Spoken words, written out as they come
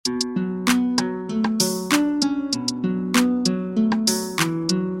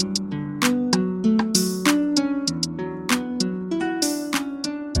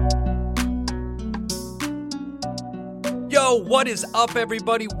What is up,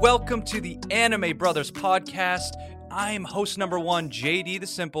 everybody? Welcome to the Anime Brothers podcast. I'm host number one, JD the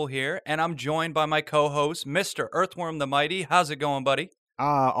Simple here, and I'm joined by my co-host, Mr. Earthworm the Mighty. How's it going, buddy?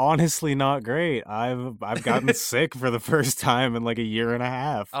 Honestly, not great. I've gotten sick for the first time in like a year and a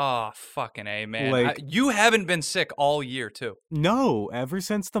half. Oh, fucking A, man. Like- You haven't been sick all year, too. No, ever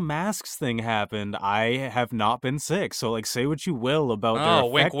since the masks thing happened, I have not been sick. So, like, say what you will about their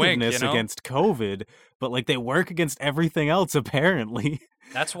wink, wink, effectiveness you know? against COVID, but like they work against everything else apparently.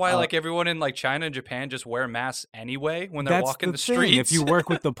 That's why, like, everyone in, like, China and Japan just wear masks anyway when they're That's walking the thing. streets. If you work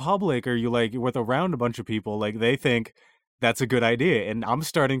with the public or you're with around a bunch of people, like they think that's a good idea, and I'm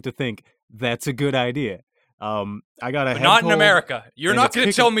starting to think that's a good idea. I got a But head not in cold, America. You're and not it's going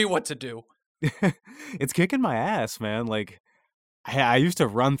to kicking- tell me what to do. It's kicking my ass, man. Like, I used to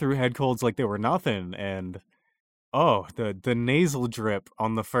run through head colds like they were nothing, and the nasal drip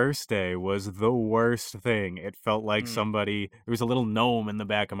on the first day was the worst thing. It felt like there was a little gnome in the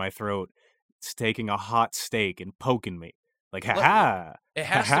back of my throat taking a hot steak and poking me. Like, ha-ha! It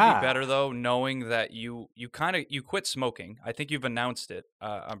has to Ha-ha. be better though, knowing that you quit smoking. I think you've announced it.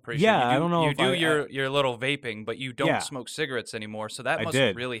 I'm pretty Yeah, sure. I don't know You if do I- your little vaping, but you don't Yeah. smoke cigarettes anymore. So that I must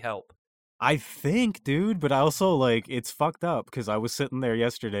did. really help. I think, dude, but I also, like, it's fucked up, because I was sitting there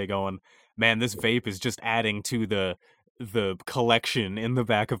yesterday going, man, this vape is just adding to the collection in the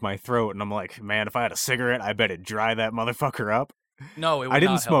back of my throat, and I'm like, man, if I had a cigarette, I bet it'd dry that motherfucker up. No, it would I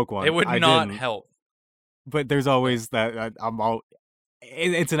didn't not smoke help. one. It would I not didn't. help. But there's always that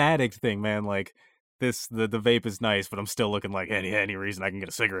it's an addict thing, man. Like the vape is nice, but I'm still looking like any reason I can get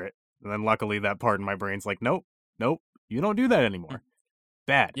a cigarette. And then luckily that part in my brain's like, nope, you don't do that anymore.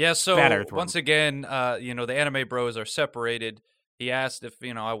 Bad. Yeah. So Bad Earthworm. once again, the anime bros are separated. He asked if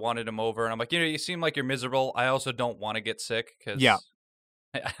I wanted him over, and I'm like, you seem like you're miserable. I also don't want to get sick because Yeah.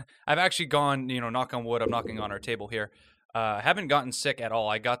 I've actually gone, knock on wood. I'm knocking on our table here. I haven't gotten sick at all.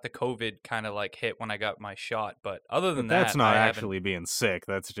 I got the COVID kind of like hit when I got my shot, but other than But that's that, not I haven't- actually being sick.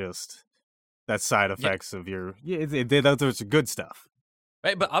 That's side effects of your those are good stuff.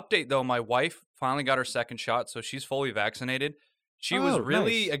 Right, but update though, my wife finally got her second shot, so she's fully vaccinated. She was Oh,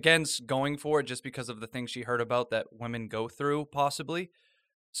 really nice. against going for it just because of the things she heard about that women go through, possibly.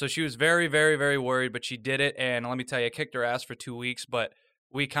 So she was very, very, very worried, but she did it. And let me tell you, I kicked her ass for 2 weeks, but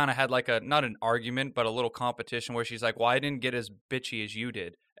we kind of had like not an argument, but a little competition where she's like, well, I didn't get as bitchy as you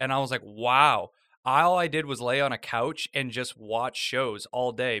did. And I was like, wow. All I did was lay on a couch and just watch shows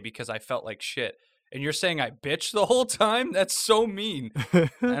all day because I felt like shit. And you're saying I bitched the whole time? That's so mean.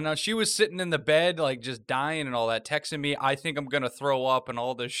 And she was sitting in the bed, like just dying and all that, texting me, I think I'm going to throw up and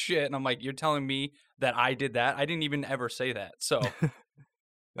all this shit. And I'm like, you're telling me that I did that? I didn't even ever say that. So,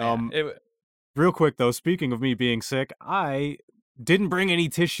 Real quick though, speaking of me being sick, I didn't bring any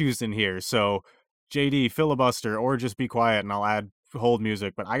tissues in here. So, JD, filibuster or just be quiet and I'll add hold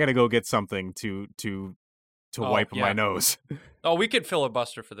music, but I got to go get something to wipe yeah. my nose. we could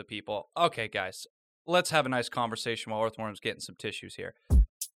filibuster for the people. Okay, guys, let's have a nice conversation while Earthworm's getting some tissues here.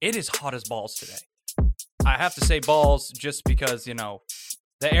 It is hot as balls today. I have to say balls just because,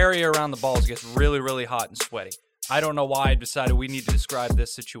 the area around the balls gets really, really hot and sweaty. I don't know why I decided we need to describe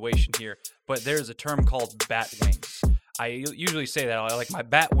this situation here, but there's a term called bat wings. I usually say that, like my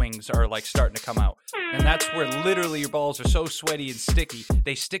bat wings are like starting to come out. And that's where literally your balls are so sweaty and sticky,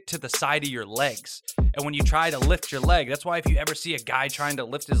 they stick to the side of your legs. And when you try to lift your leg, that's why if you ever see a guy trying to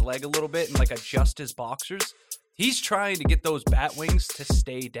lift his leg a little bit and like adjust his boxers, he's trying to get those bat wings to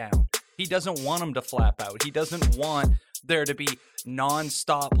stay down. He doesn't want them to flap out. He doesn't want there to be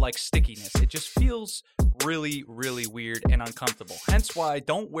non-stop like stickiness. It just feels really, really weird and uncomfortable. Hence why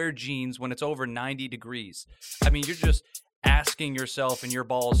don't wear jeans when it's over 90 degrees. I mean, you're just asking yourself and your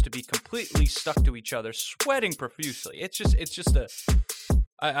balls to be completely stuck to each other, sweating profusely. It's just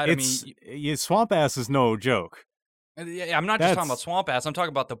Swamp ass is no joke. I'm not just talking about swamp ass. I'm talking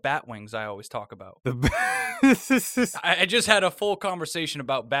about the bat wings I always talk about. The I just had a full conversation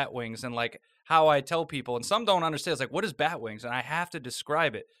about bat wings and like how I tell people, and some don't understand. It's like, what is bat wings? And I have to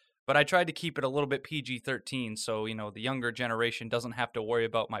describe it. But I tried to keep it a little bit PG-13 so, the younger generation doesn't have to worry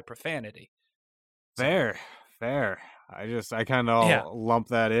about my profanity. Fair. I kind of lump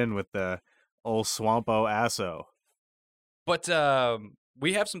that in with the old swampo asso. But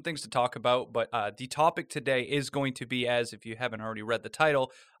we have some things to talk about, but the topic today is going to be, as if you haven't already read the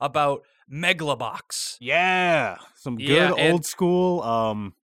title, about Megalobox. Yeah, some good old school,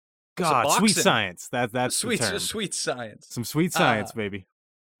 sweet science. That's sweet, the term. Sweet science. Some sweet science, baby.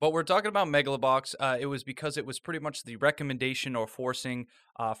 But we're talking about Megalobox. It was because it was pretty much the recommendation or forcing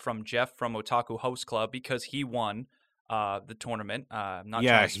from Jeff from Otaku Host Club because he won the tournament. I'm not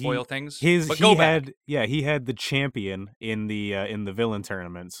Yeah, trying to spoil things, but he go back. had the champion in the villain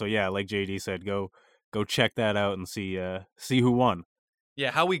tournament. So yeah, like JD said, go check that out and see who won.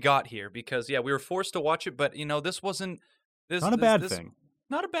 Yeah, how we got here, because yeah, we were forced to watch it, but this wasn't Not a bad this thing.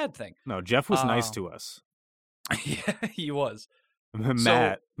 not a bad thing. No, Jeff was nice to us. Yeah, he was.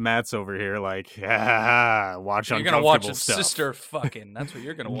 So Matt's over here like, watch you're uncomfortable gonna watch a stuff. sister fucking. That's what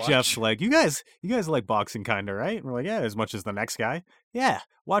you're gonna watch. Jeff's like, you guys like boxing, kinda, right? And we're like, yeah, as much as the next guy. Yeah,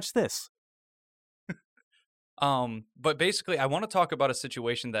 watch this. But basically, I want to talk about a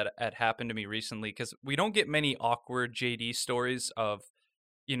situation that had happened to me recently, because we don't get many awkward JD stories of,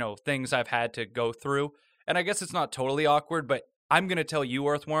 things I've had to go through. And I guess it's not totally awkward, but I'm going to tell you,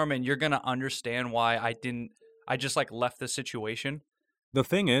 Earthworm, and you're going to understand why I just like left the situation. The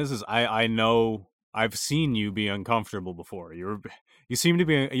thing is I know I've seen you be uncomfortable before. You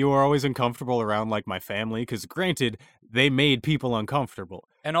were always uncomfortable around like my family, because granted, they made people uncomfortable.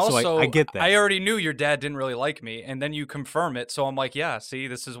 And also, so I get that. I already knew your dad didn't really like me, and then you confirm it, so I'm like, yeah, see,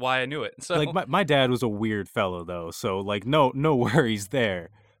 this is why I knew it. So like my dad was a weird fellow though, so like no worries there.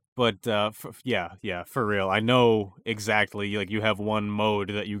 But for real, I know exactly. Like you have one mode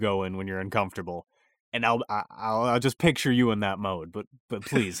that you go in when you're uncomfortable, and I'll just picture you in that mode. But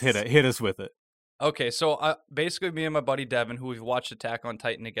please hit us with it. Okay, so basically, me and my buddy Devin, who we've watched Attack on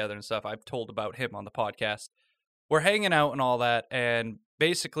Titan together and stuff, I've told about him on the podcast. We're hanging out and all that, and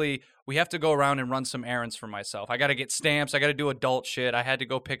basically, we have to go around and run some errands for myself. I got to get stamps. I got to do adult shit. I had to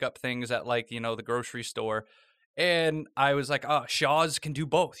go pick up things at, like, the grocery store. And I was like, Shaw's can do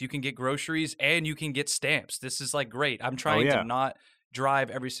both. You can get groceries and you can get stamps. This is, like, great. I'm trying to not drive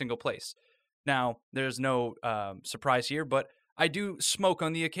every single place. Now, there's no surprise here, but I do smoke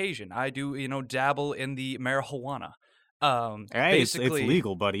on the occasion. I do, dabble in the marijuana. Hey, it's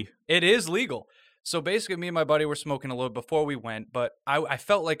legal, buddy. It is legal. So basically, me and my buddy were smoking a little before we went, but I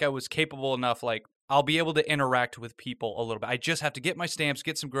felt like I was capable enough, like, I'll be able to interact with people a little bit. I just have to get my stamps,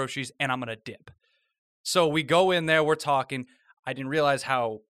 get some groceries, and I'm going to dip. So we go in there, we're talking. I didn't realize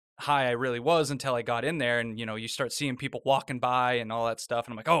how high I really was until I got in there, and, you start seeing people walking by and all that stuff,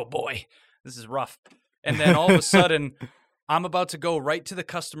 and I'm like, oh, boy, this is rough. And then all of a sudden, I'm about to go right to the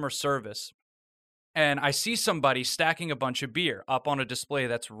customer service, and I see somebody stacking a bunch of beer up on a display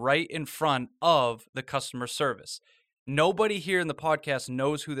that's right in front of the customer service. Nobody here in the podcast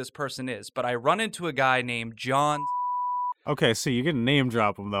knows who this person is, but I run into a guy named John. Okay, so you're going to name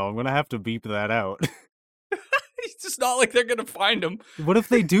drop him, though. I'm going to have to beep that out. It's just not like they're going to find him. What if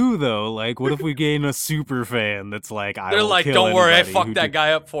they do, though? Like, what if we gain a super fan that's like, they're like, don't worry, I fucked that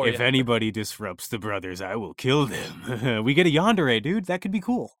guy up for you. If anybody disrupts the brothers, I will kill them. We get a yandere, dude. That could be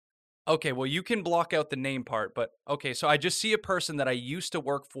cool. Okay, well, you can block out the name part, but okay, so I just see a person that I used to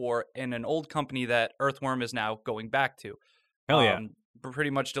work for in an old company that Earthworm is now going back to. Hell yeah. Pretty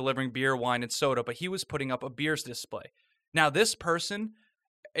much delivering beer, wine, and soda, but he was putting up a beers display. Now, this person,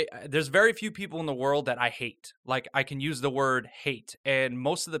 there's very few people in the world that I hate. Like, I can use the word hate, and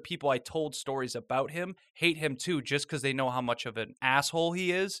most of the people I told stories about him hate him too, just because they know how much of an asshole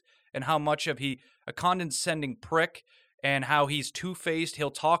he is, and how much of a condescending prick, and how he's two-faced.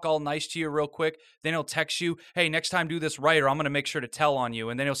 He'll talk all nice to you real quick. Then he'll text you, hey, next time do this right or I'm going to make sure to tell on you.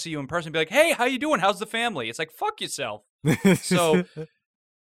 And then he'll see you in person and be like, hey, how you doing? How's the family? It's like, fuck yourself. So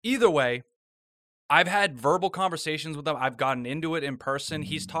either way, I've had verbal conversations with him. I've gotten into it in person.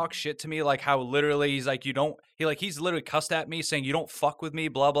 He's talked shit to me, like how literally he's like, he's literally cussed at me saying, you don't fuck with me,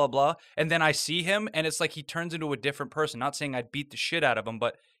 blah, blah, blah. And then I see him and it's like he turns into a different person. Not saying I beat the shit out of him,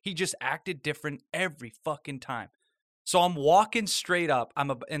 but he just acted different every fucking time. So I'm walking straight up.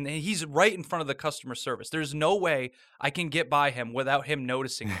 And he's right in front of the customer service. There's no way I can get by him without him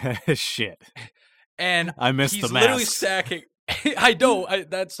noticing me. Shit. And I missed the masks. He's literally stacking. I know.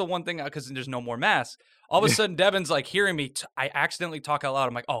 That's the one thing, because there's no more masks. All of a sudden, Devin's like hearing me. I accidentally talk out loud.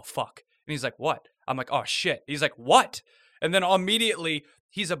 I'm like, oh, fuck. And he's like, what? I'm like, oh, shit. He's like, what? And then immediately,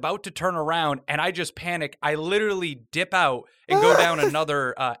 he's about to turn around, and I just panic. I literally dip out and go down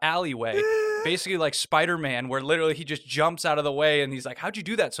another alleyway. Basically like Spider-Man, where literally he just jumps out of the way and he's like, how'd you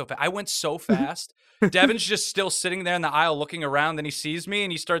do that so fast? I went so fast. Devin's just still sitting there in the aisle looking around. Then he sees me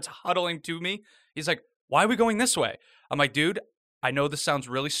and he starts huddling to me. He's like, why are we going this way? I'm like, dude, I know this sounds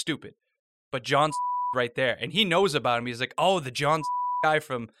really stupid, but John's right there. And he knows about him. He's like, oh, the John guy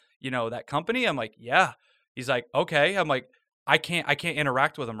from, that company? I'm like, yeah. He's like, okay. I'm like, I can't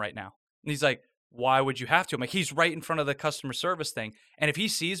interact with him right now. And he's like, why would you have to? I'm like, he's right in front of the customer service thing. And if he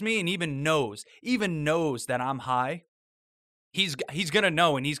sees me and even knows that I'm high, he's going to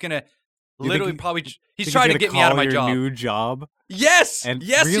know, and he's going to literally he's trying to get me out of my job. New job? Yes. And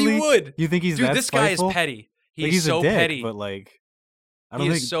yes, really? he would. You think he's Dude, that this spiteful? guy is petty. He Like is he's a so dick, petty. but like I He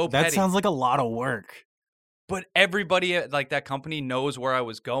don't is think so that petty. sounds like a lot of work. But everybody at like that company knows where I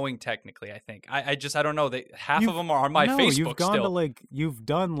was going. Technically, I think. I don't know. They half of You've them are on my no, you've Facebook gone to still. like you've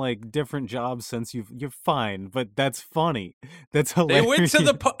done like different jobs since you're fine, but that's funny. That's They went to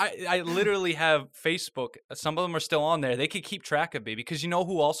hilarious. I literally have Facebook. Some of them are still on there. They could keep track of me because you know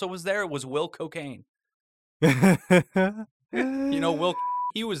who also was there? It was Will Cocaine. You know, Will,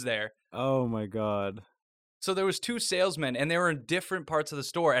 he was there. Oh my god. So there was two salesmen and they were in different parts of the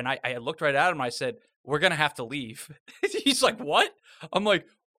store. And I looked right at him. I said, we're going to have to leave. He's like, what? I'm like,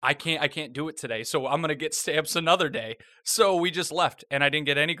 I can't do it today. So I'm going to get stamps another day. So we just left and I didn't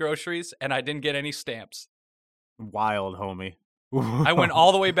get any groceries and I didn't get any stamps. Wild, homie. I went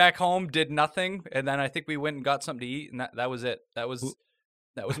all the way back home, did nothing. And then I think we went and got something to eat. And that was it. That was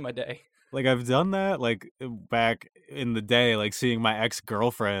my day. Like I've done that like back in the day, like seeing my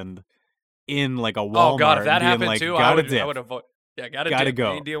ex-girlfriend in like a Oh God, if Walmart and that being happened like, too, gotta I dip, would have. Yeah, gotta gotta dip. I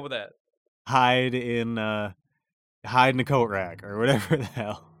go. ain't deal with that. Hide in a coat rack or whatever the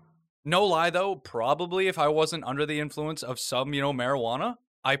hell. No lie though, probably if I wasn't under the influence of some, marijuana,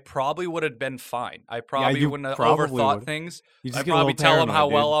 I probably would have been fine. I probably you wouldn't have probably overthought would. things. You just I'd get a little probably tell them how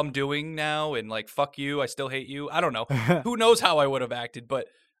paranoid, well I'm doing now and like, fuck you, I still hate you. I don't know. Who knows how I would have acted, but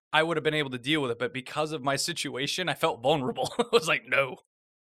I would have been able to deal with it. But because of my situation, I felt vulnerable. I was like, no.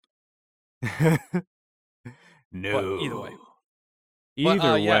 No. But either way.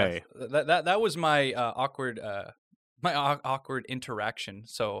 Either Yeah, way. that was my awkward interaction.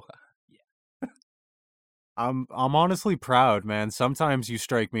 So I'm honestly proud, man. Sometimes you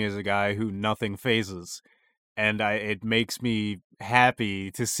strike me as a guy who nothing phases, and it makes me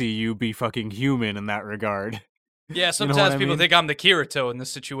happy to see you be fucking human in that regard. yeah, You know what sometimes I people mean? think I'm the Kirito in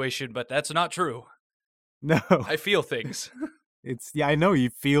this situation, but that's not true. No. I feel things. It's I know you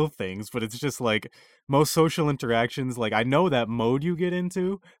feel things, but it's just like most social interactions, like I know that mode you get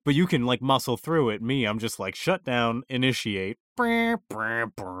into, but you can like muscle through it. Me, I'm just like shut down, initiate. Brr, brr,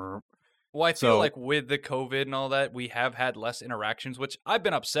 brr. Well, I feel So like with the COVID and all that, we have had less interactions, which I've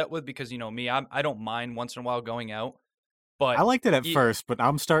been upset with because me, I don't mind once in a while going out, I but liked it at y- first, but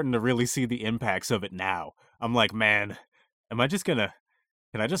I'm starting to really see the impacts of it now. I'm like, man, am I just gonna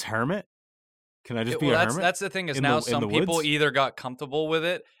can I just hermit? Can I just be well, a that's hermit that's the thing is in now the some people woods? either got comfortable with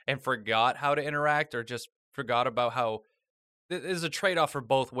it and forgot how to interact, or just forgot about how there's a trade off for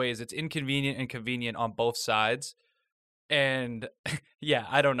both ways. It's inconvenient and convenient on both sides. And yeah,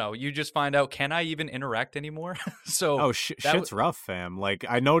 I don't know. You just find out, can I even interact anymore? So Oh, that shit's rough, fam. Like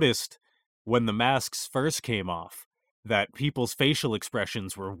I noticed when the masks first came off that people's facial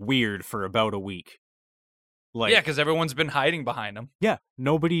expressions were weird for about a week. yeah, Like, because everyone's been hiding behind them. yeah,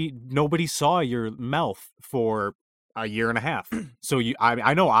 nobody saw your mouth for a year and a half. So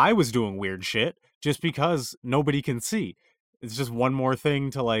I know I was doing weird shit just because nobody can see. It's just one more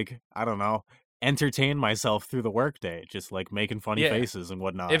thing to like, I don't know, entertain myself through the workday, just like making funny Yeah. faces and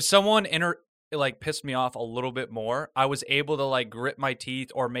whatnot. If someone like pissed me off a little bit more, I was able to like grit my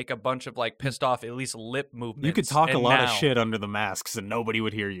teeth or make a bunch of like pissed off at least lip movements. You could talk a And lot of now- shit under the masks and nobody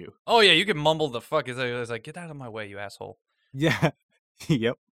would hear you. Oh yeah, you can mumble the fuck. It's like, get out of my way, you asshole. Yeah.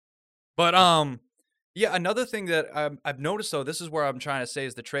 Yep. But yeah, another thing that I've noticed though, this is where I'm trying to say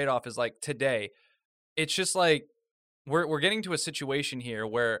is the trade off is like today, it's just like we're getting to a situation here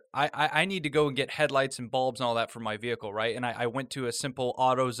where I need to go and get headlights and bulbs and all that for my vehicle, right? And I went to a simple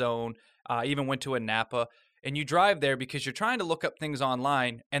AutoZone, even went to a Napa, and you drive there because you're trying to look up things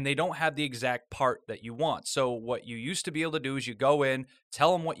online and they don't have the exact part that you want. So what you used to be able to do is you go in,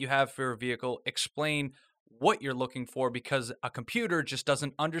 tell them what you have for your vehicle, explain what you're looking for because a computer just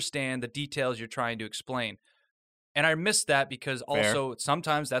doesn't understand the details you're trying to explain. And I miss that because Fair. also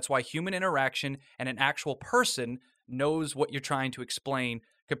sometimes that's why human interaction and an actual person knows what you're trying to explain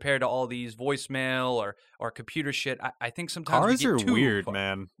compared to all these voicemail or computer shit. I think sometimes we Cars get are too weird, far.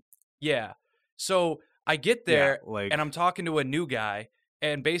 man. Yeah. So I get Yeah, there like and I'm talking to a new guy,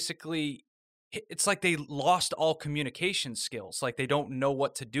 and basically it's like they lost all communication skills. Like they don't know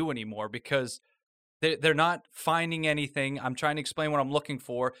what to do anymore because they're not finding anything. I'm trying to explain what I'm looking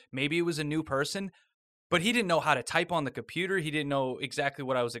for. Maybe it was a new person, but he didn't know how to type on the computer. He didn't know exactly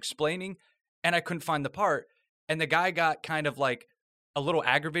what I was explaining, and I couldn't find the part. And the guy got kind of like a little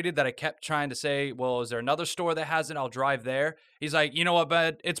aggravated that I kept trying to say, well, is there another store that has it? I'll drive there. He's like, you know what,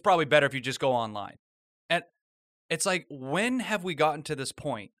 bud? It's probably better if you just go online. And it's like, when have we gotten to this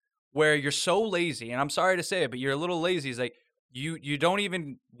point where you're so lazy? And I'm sorry to say it, but you're a little lazy. It's like you don't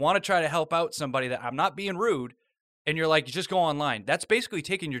even want to try to help out somebody that I'm not being rude, and you're like, just go online. That's basically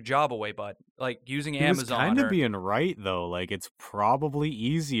taking your job away, bud. Like using He was Amazon kind of or. being right though. Like it's probably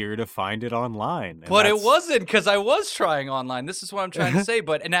easier to find it online, and But it that's wasn't because I was trying online. This is what I'm trying to say.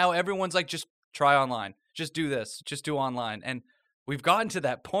 But now everyone's like, just try online. Just do this. Just do online. And we've gotten to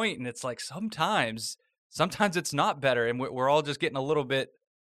that point, and it's like sometimes it's not better, and we're all just getting a little bit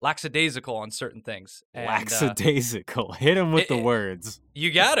lackadaisical on certain things. And lackadaisical. Hit him with the words.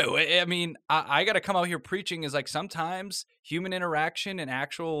 you got to. I mean, I got to come out here preaching is like sometimes human interaction and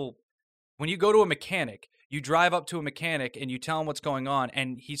actual. When you go to a mechanic, you drive up to a mechanic and you tell him what's going on,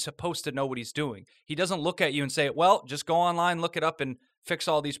 and he's supposed to know what he's doing. He doesn't look at you and say, well, just go online, look it up, and fix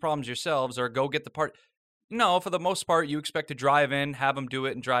all these problems yourselves, or go get the part. No, for the most part, you expect to drive in, have him do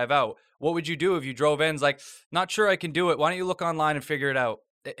it, and drive out. What would you do if you drove in? It's like, not sure I can do it. Why don't you look online and figure it out?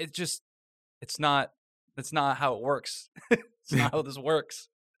 It's not how it works. It's not how this works.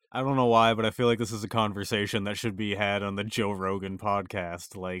 I don't know why, but I feel like this is a conversation that should be had on the Joe Rogan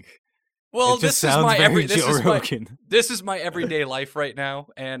podcast. Like, well, it just sounds very Joe Rogan. This is my everyday life right now,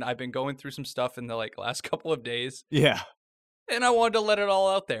 and I've been going through some stuff in the last couple of days. Yeah. And I wanted to let it all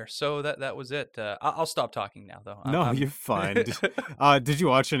out there, so that was it. I'll stop talking now, though. No, you're fine. Did you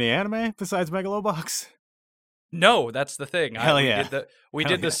watch any anime besides Megalobox? No, that's the thing. Hell yeah. We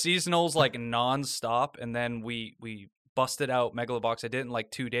did the seasonals nonstop, and then we busted out Megalobox. I did it in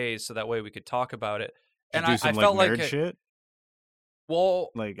 2 days, so that way we could talk about it. Did And you do some, I felt nerd shit?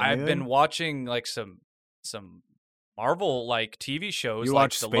 Well, Like I've been anything? watching some Marvel TV shows. You like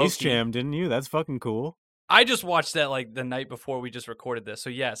watched the Space Loki. Jam, didn't you? That's fucking cool. I just watched that the night before we just recorded this. So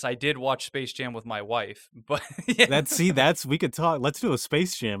yes, I did watch Space Jam with my wife. But yeah. We could talk. Let's do a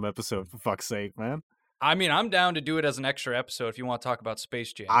Space Jam episode for fuck's sake, man. I mean, I'm down to do it as an extra episode if you want to talk about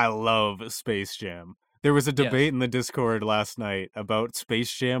Space Jam. I love Space Jam. There was a debate in the Discord last night about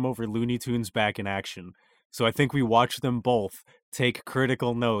Space Jam over Looney Tunes Back in Action. So I think we watch them both, take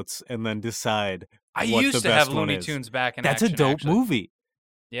critical notes, and then decide I what used the to best have one Looney is. Tunes Back in That's Action. a dope actually. movie.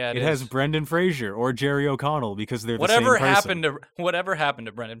 Yeah, it has Brendan Fraser or Jerry O'Connell because they're whatever the same person. Whatever happened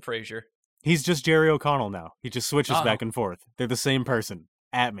to Brendan Fraser? He's just Jerry O'Connell now. He just switches Uh-oh. back and forth. They're the same person.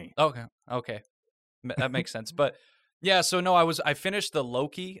 At me. Okay. That makes sense. But yeah, so no, I finished the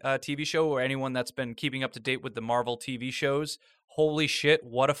Loki TV show, or anyone that's been keeping up to date with the Marvel TV shows. Holy shit,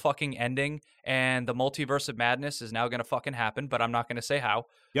 what a fucking ending. And the Multiverse of Madness is now going to fucking happen, but I'm not going to say how.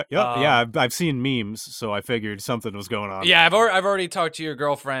 Yep. Yeah, I've seen memes, so I figured something was going on. Yeah, I've already talked to your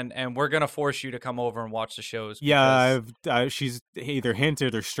girlfriend, and we're going to force you to come over and watch the shows. Yeah, she's either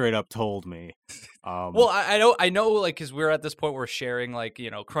hinted or straight up told me. Well, I know, because we're at this point where we're sharing,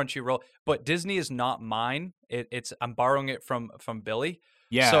 Crunchyroll, but Disney is not mine. It's I'm borrowing it from Billy.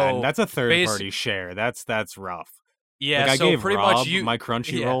 Yeah, so and that's a third-party share. That's rough. Yeah, I so gave pretty Rob much my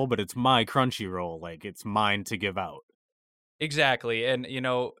Crunchyroll, but it's my Crunchyroll. It's mine to give out. Exactly, and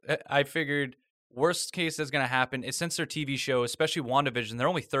I figured worst case that's going to happen is, since they're TV shows, especially WandaVision, they're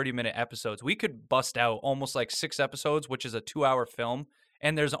only 30-minute episodes. We could bust out almost 6 episodes, which is a 2-hour film,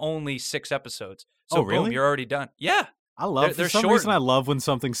 and there's only 6 episodes. So really? boom, you're already done. Yeah. I love they're for some short. reason I love when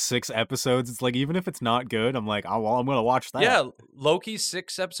something's 6 episodes. It's even if it's not good, I'm like, I'm gonna watch that. Yeah, Loki's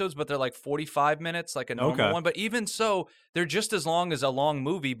 6 episodes, but they're 45 minutes, like a normal one. But even so, they're just as long as a long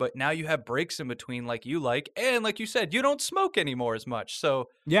movie. But now you have breaks in between, and like you said, you don't smoke anymore as much. So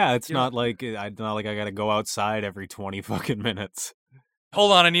yeah, it's not like I gotta go outside every 20 fucking minutes.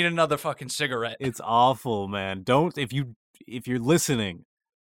 Hold on, I need another fucking cigarette. It's awful, man. Don't if you're listening.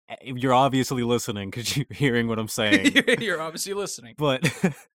 You're obviously listening because you're hearing what I'm saying. You're obviously listening. But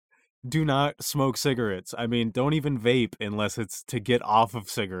do not smoke cigarettes. I mean, don't even vape unless it's to get off of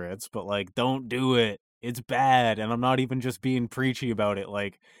cigarettes. But don't do it. It's bad. And I'm not even just being preachy about it.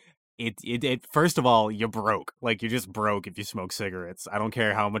 It first of all, you're broke. You're just broke if you smoke cigarettes. I don't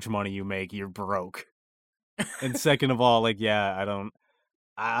care how much money you make. You're broke. And second of all, it didn't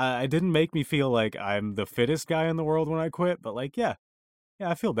make me feel like I'm the fittest guy in the world when I quit. But yeah,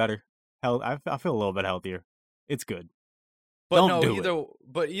 I feel better. I feel a little bit healthier. It's good.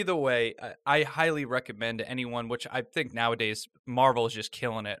 But either way, I highly recommend to anyone, which I think nowadays Marvel is just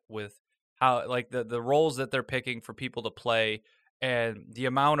killing it with how the roles that they're picking for people to play, and the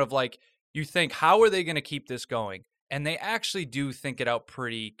amount of you think, how are they going to keep this going? And they actually do think it out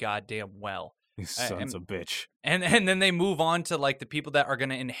pretty goddamn well. These sons of bitch. And then they move on to the people that are going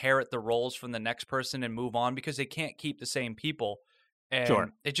to inherit the roles from the next person and move on, because they can't keep the same people. And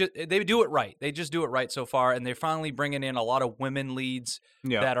sure. They do it right. They just do it right so far, and they're finally bringing in a lot of women leads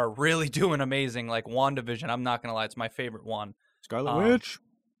that are really doing amazing. Like WandaVision, I'm not gonna lie, it's my favorite one. Scarlet Witch.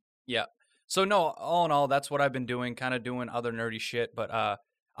 Yeah. So no, all in all, that's what I've been doing. Kind of doing other nerdy shit, but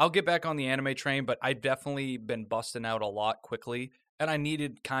I'll get back on the anime train, but I've definitely been busting out a lot quickly. And I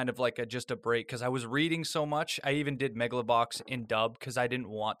needed kind of like just a break because I was reading so much. I even did Megalobox in dub because I didn't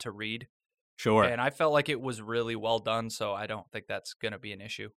want to read. Sure. And I felt like it was really well done, so I don't think that's going to be an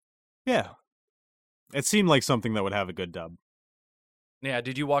issue. Yeah. It seemed like something that would have a good dub. Yeah,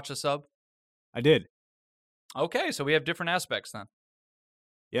 did you watch the sub? I did. Okay, so we have different aspects then.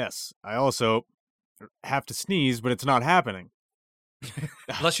 Yes. I also have to sneeze, but it's not happening.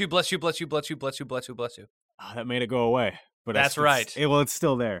 Bless you, bless you, bless you, bless you, bless you, bless you, bless you. That made it go away. But That's right. It's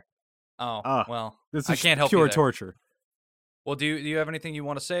still there. Oh, well, this is I can't help pure you there. torture. Well, do you have anything you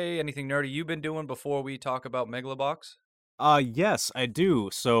want to say? Anything nerdy you've been doing before we talk about Megalobox? Yes, I do.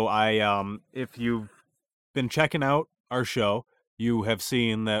 So if you've been checking out our show, you have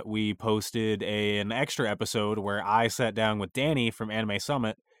seen that we posted an extra episode where I sat down with Danny from Anime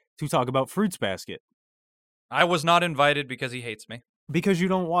Summit to talk about Fruits Basket. I was not invited because he hates me. Because you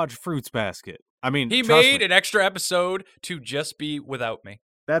don't watch Fruits Basket. I mean, he trust made me. an extra episode to just be without me.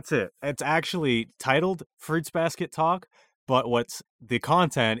 That's it. It's actually titled Fruits Basket Talk, but what's the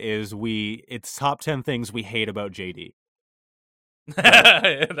content is it's top 10 things we hate about JD.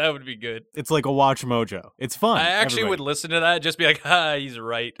 That would be good. It's like a Watch Mojo. It's fun. I actually would listen to that and just be like, he's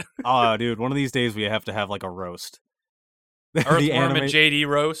right. Oh, dude, one of these days we have to have like a roast. Earthworm and JD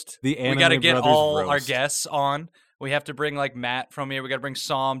roast. We got to get all roast. our guests on. We have to bring like Matt from here. We got to bring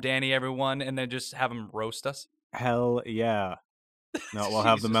Sam, Danny, everyone, and then just have them roast us. Hell yeah. No, we'll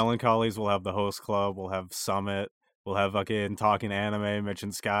have the Melancholies. We'll have the Host Club. We'll have Summit. We'll have fucking Talking Anime, Mitch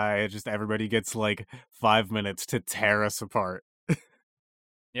and Sky. Just everybody gets like 5 minutes to tear us apart.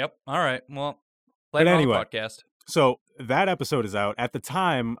 Yep. All right. Well, but anyway, podcast. So that episode is out. At the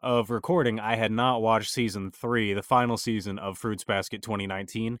time of recording, I had not watched season 3, the final season of Fruits Basket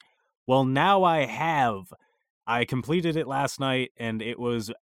 2019. Well, now I have. I completed it last night, and it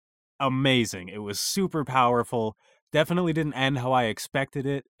was amazing. It was super powerful. Definitely didn't end how I expected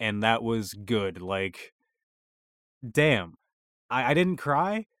it, and that was good. Like, damn. I didn't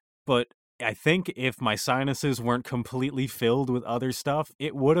cry, but I think if my sinuses weren't completely filled with other stuff,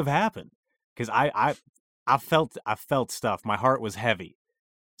 it would have happened. Because I felt stuff. My heart was heavy.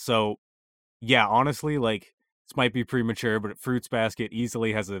 So, yeah, honestly, like, this might be premature, but Fruits Basket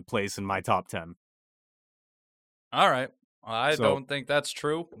easily has a place in my top 10. All right. Well, I don't think that's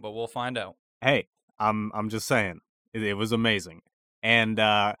true, but we'll find out. Hey, I'm just saying. It was amazing. And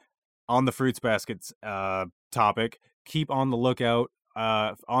on the Fruits Baskets topic, keep on the lookout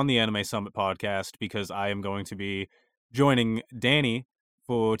on the Anime Summit podcast, because I am going to be joining Danny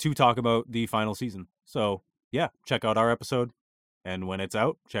to talk about the final season. So, yeah, check out our episode. And when it's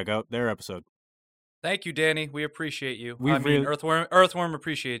out, check out their episode. Thank you, Danny. We appreciate you. Really... Earthworm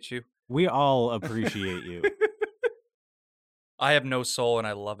appreciates you. We all appreciate you. I have no soul, and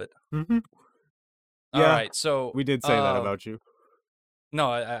I love it. Mm-hmm. Yeah, all right, so... We did say that about you.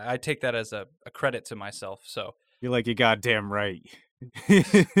 No, I take that as a credit to myself, so... You're like, you goddamn right.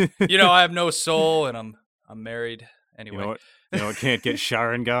 You know, I have no soul, and I'm married. Anyway. You know what can't get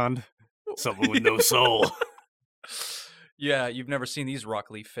Sharingan? Someone with no soul. Yeah, you've never seen these Rock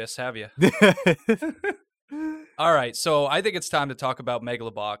Lee fists, have you? All right, so I think it's time to talk about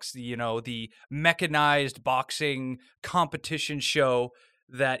Megalobox, the mechanized boxing competition show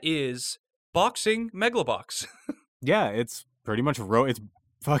that is Boxing Megalobox. Yeah, it's pretty much it's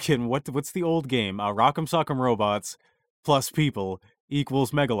fucking what's the old game? Rock'em Sock'em Robots plus people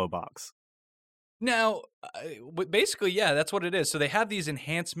equals Megalobox. Now, basically, yeah, that's what it is. So they have these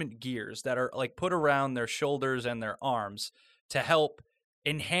enhancement gears that are like put around their shoulders and their arms to help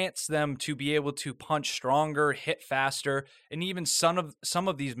enhance them to be able to punch stronger, hit faster, and even some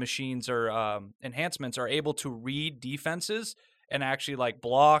of these machines or enhancements are able to read defenses and actually like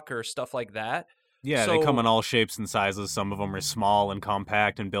block or stuff like that. Yeah, they come in all shapes and sizes. Some of them are small and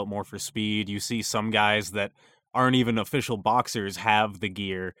compact and built more for speed. You see some guys that aren't even official boxers have the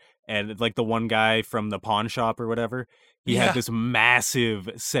gear, and like the one guy from the pawn shop or whatever, he had this massive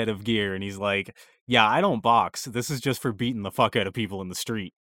set of gear, and he's like, yeah, I don't box. This is just for beating the fuck out of people in the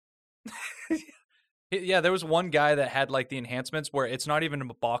street. Yeah, there was one guy that had like the enhancements where it's not even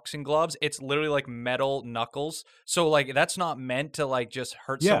boxing gloves. It's literally like metal knuckles. So like that's not meant to like just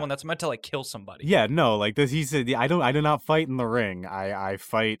hurt someone. That's meant to like kill somebody. Yeah, no, like this. He said, I do not fight in the ring. I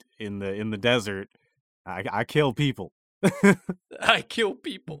fight in the desert. I kill people. I kill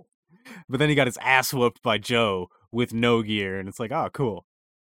people. But then he got his ass whooped by Joe with no gear, and it's like, oh, cool.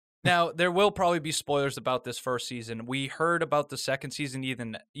 Now, there will probably be spoilers about this first season. We heard about the second season,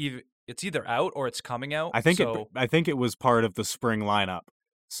 it's either out or it's coming out. I think it was part of the spring lineup.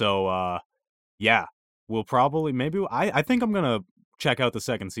 So, yeah, we'll probably, I think I'm going to check out the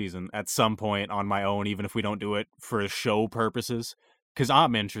second season at some point on my own, even if we don't do it for show purposes, because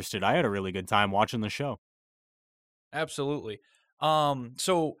I'm interested. I had a really good time watching the show. Absolutely.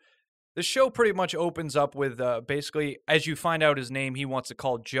 So the show pretty much opens up with basically, as you find out his name, he wants to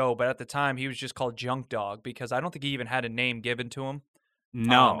call Joe, but at the time he was just called Junk Dog because I don't think he even had a name given to him.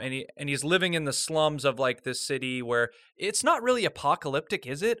 No, And he's living in the slums of like this city where it's not really apocalyptic,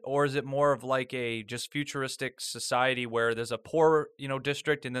 is it? Or is it more of like a just futuristic society where there's a poor,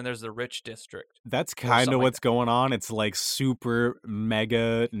 district and then there's the rich district that's or kind something of like what's that? going on. It's like super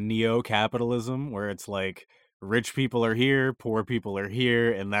mega neo capitalism where it's like rich people are here, poor people are here,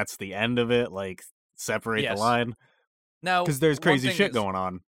 and that's the end of it. Like, separate the Yes. line Now, because there's one crazy thing shit is going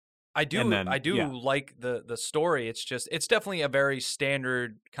on. I And do then, I do yeah, like the story. It's definitely a very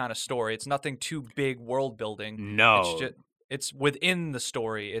standard kind of story. It's nothing too big world building. It's no, just it's within the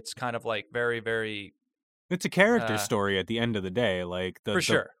story. It's kind of like very very it's a character uh story at the end of the day. Like for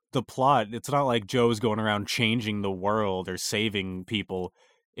sure. the plot, it's not like Joe's going around changing the world or saving people.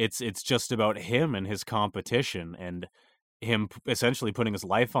 It's just about him and his competition and him essentially putting his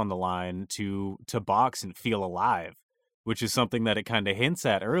life on the line to box and feel alive, which is something that it kind of hints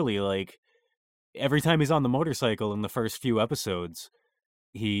at early. Like every time he's on the motorcycle in the first few episodes,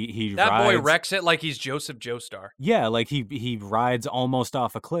 he That boy rides. wrecks it like he's Joseph Joestar. Yeah, like he rides almost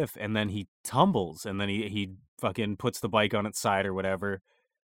off a cliff and then he tumbles and then he fucking puts the bike on its side or whatever.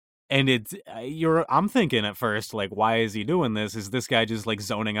 And I'm thinking at first like, why is he doing this? Is this guy just like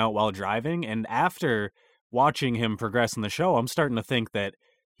zoning out while driving? And after watching him progress in the show, I'm starting to think that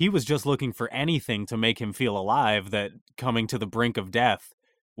he was just looking for anything to make him feel alive, that coming to the brink of death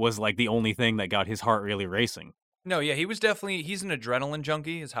was like the only thing that got his heart really racing. No, yeah, he's an adrenaline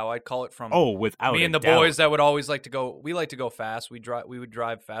junkie is how I'd call it from Oh, without me a and the doubt. boys that would always like to go we like to go fast. We would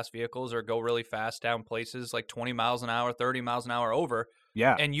drive fast vehicles or go really fast down places like 20 miles an hour, 30 miles an hour over.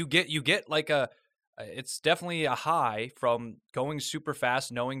 Yeah. And you get like it's definitely a high from going super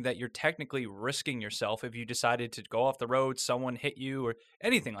fast knowing that you're technically risking yourself if you decided to go off the road, someone hit you or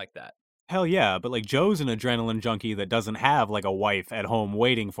anything like that. Hell yeah, but like Joe's an adrenaline junkie that doesn't have like a wife at home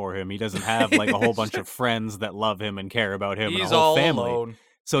waiting for him. He doesn't have like a whole bunch of friends that love him and care about him and a He's whole all family. alone.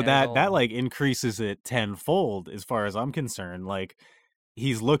 So Yeah, he's all that alone. like increases it tenfold as far as I'm concerned. Like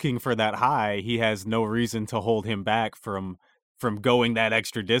he's looking for that high. He has no reason to hold him back from going that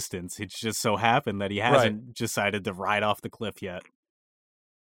extra distance. It's just so happened that he Right. hasn't decided to ride off the cliff yet.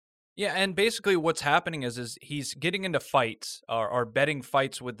 Yeah, and basically what's happening is he's getting into fights or betting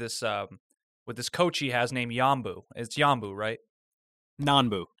fights with this coach he has named Yambu. It's Yambu, right?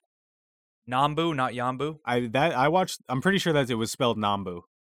 Nanbu. Nambu, not Yambu. I watched. I'm pretty sure that it was spelled Nambu,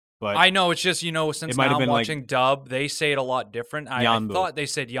 but I know it's just it since might now have I'm been like watching dub, they say it a lot different. I Yanbu. thought they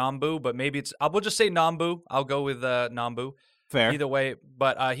said Yambu, but maybe I will just say Nambu. I'll go with Nambu. Fair. Either way,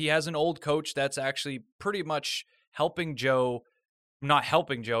 but he has an old coach that's actually pretty much helping Joe, not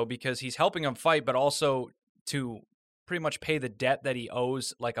helping Joe because he's helping him fight, but also to pretty much pay the debt that he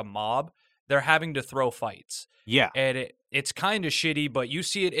owes like a mob. They're having to throw fights. Yeah. And it's kind of shitty, but you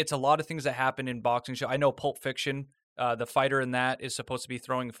see it. It's a lot of things that happen in boxing show. I know Pulp Fiction, the fighter in that is supposed to be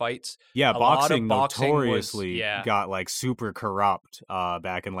throwing fights. Yeah, A lot of boxing boxing was, notoriously yeah. got like super corrupt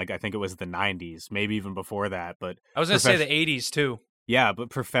back in like I think it was the 90s, maybe even before that, but I was gonna say the '80s too. yeah, but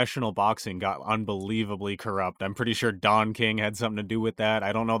professional boxing got unbelievably corrupt. I'm pretty sure Don King had something to do with that.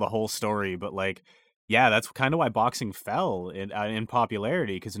 I don't know the whole story, but like yeah, that's kind of why boxing fell in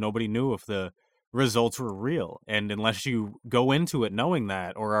popularity because nobody knew if the results were real. And unless you go into it knowing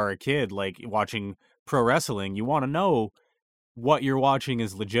that or are a kid like watching pro wrestling, you want to know what you're watching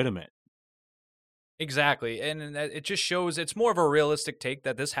is legitimate. Exactly, and it just shows it's more of a realistic take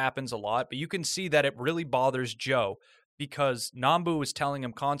that this happens a lot, but you can see that it really bothers Joe because Nambu is telling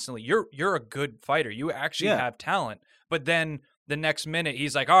him constantly, "You're a good fighter. You actually Yeah. have talent." But then the next minute,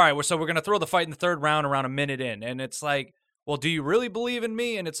 he's like, "All right, so we're gonna throw the fight in the third round around a minute in," and it's like, "Well, do you really believe in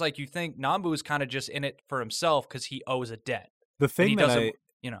me?" And it's like you think Nambu is kind of just in it for himself because he owes a debt, The and he thing that doesn't, I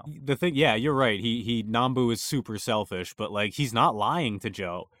you know. the thing yeah, you're right. He Nambu is super selfish, but like he's not lying to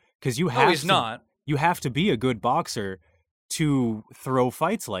Joe cuz No, he's not. you have to be a good boxer to throw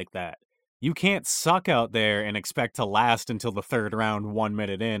fights like that. You can't suck out there and expect to last until the third round 1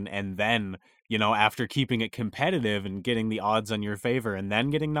 minute in and then, after keeping it competitive and getting the odds on your favor and then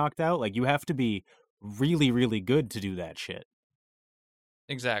getting knocked out, like you have to be really really good to do that shit.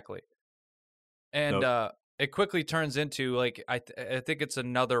 Exactly. And So, it quickly turns into like I think it's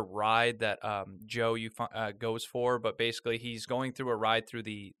another ride that Joe goes for, but basically he's going through a ride through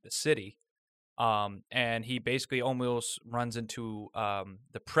the city, and he basically almost runs into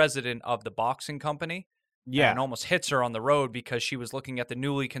the president of the boxing company, Yeah. and almost hits her on the road because she was looking at the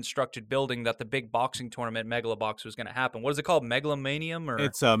newly constructed building that the big boxing tournament Megalobox was going to happen. What is it called? Megalomanium or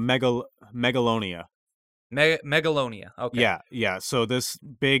It's a Megalonia. Megalonia? Okay. Yeah, yeah. So this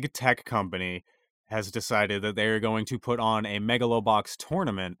big tech company has decided that they're going to put on a Megalobox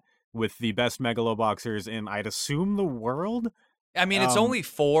tournament with the best Megaloboxers in, I'd assume, the world. I mean, it's Um, only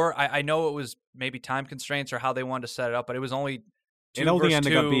 4. I know it was maybe time constraints or how they wanted to set it up, but it was only it 2 only versus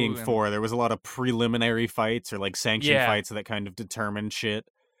ended up 2. being And 4. There was a lot of preliminary fights or like sanctioned yeah. fights that kind of determined shit.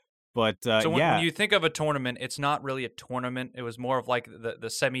 But So when yeah, you think of a tournament, it's not really a tournament. It was more of like the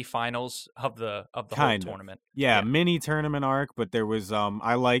semifinals of the whole kind of. tournament. Yeah, Yeah. mini tournament arc, but there was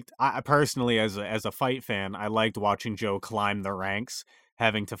I personally as a fight fan, I liked watching Joe climb the ranks,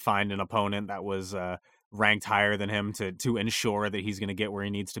 having to find an opponent that was ranked higher than him to ensure that he's going to get where he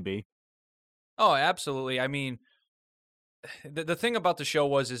needs to be. Oh, absolutely. I mean, the thing about the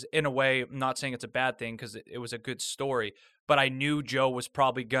show is in a way, I'm not saying it's a bad thing because it was a good story, but I knew Joe was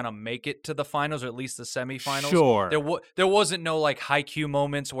probably gonna make it to the finals or at least the semifinals. Sure. There wasn't no like high Q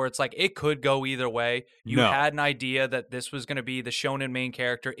moments where it's like it could go either way. You No. had an idea that this was gonna be the shonen main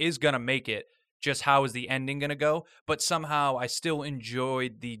character is gonna make it. Just how is the ending gonna go? But somehow I still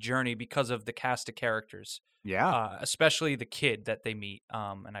enjoyed the journey because of the cast of characters, Yeah. especially the kid that they meet.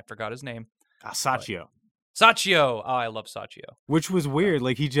 And I forgot his name, but Sachio. Sachio. Oh, I love Sachio. Which was weird.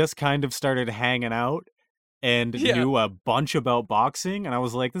 Like he just kind of started hanging out and Yeah. knew a bunch about boxing, and I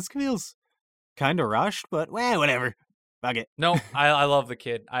was like, this feels kind of rushed, but whatever. Fuck it. No, I love the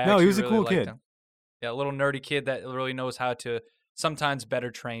kid. I No, he actually was a really cool liked kid. him. Yeah, a little nerdy kid that really knows how to sometimes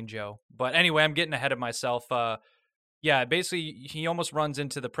better train Joe. But anyway, I'm getting ahead of myself. Yeah, basically he almost runs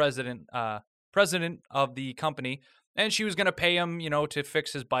into the president of the company, and she was gonna pay him, to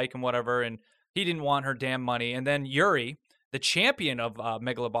fix his bike and whatever, and he didn't want her damn money. And then Yuri, the champion of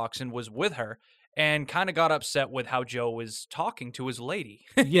Megaloboxing, was with her and kind of got upset with how Joe was talking to his lady.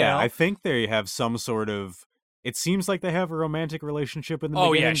 Yeah, I think they have some sort of. It seems like they have a romantic relationship in the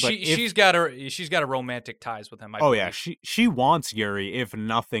Oh beginning. yeah, but she's got a romantic ties with him. I oh yeah, believe. she wants Yuri if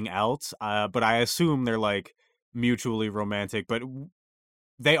nothing else. But I assume they're like mutually romantic. But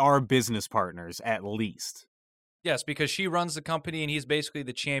they are business partners at least. Yes, because she runs the company and he's basically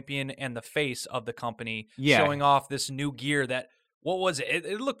the champion and the face of the company, Yeah, showing off this new gear that what was it?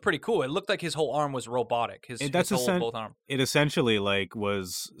 It looked pretty cool. It looked like his whole arm was robotic. His it, his that's whole both arm. it. Essentially, like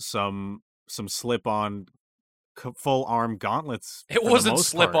was some slip on full arm gauntlets It for the wasn't most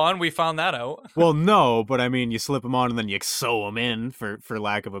slip part. on. We found that out. Well, no, but I mean, you slip them on and then you sew them in, for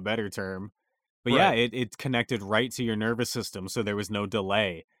lack of a better term. But yeah, Right. it connected right to your nervous system, so there was no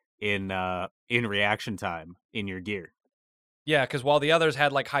delay in reaction time in your gear. Yeah, because while the others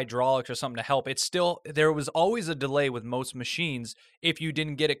had like hydraulics or something to help, there was always a delay with most machines if you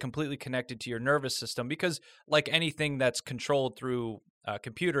didn't get it completely connected to your nervous system. Because like anything that's controlled through a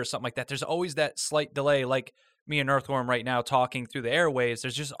computer or something like that, there's always that slight delay. Like me and Earthworm right now talking through the airways,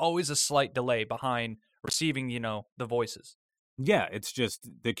 there's just always a slight delay behind receiving, the voices. Yeah, it's just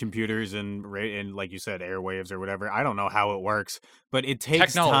the computers and like you said, airwaves or whatever. I don't know how it works, but it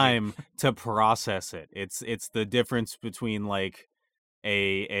takes Technology. time to process it. It's the difference between like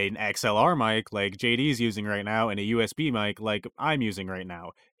an XLR mic like JD's using right now and a USB mic like I'm using right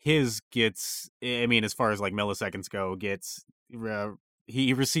now. His gets, I mean, as far as like milliseconds go,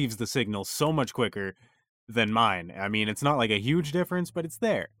 he receives the signal so much quicker than mine. I mean, it's not like a huge difference, but it's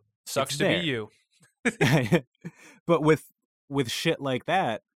there. Sucks It's to be there. you. But with shit like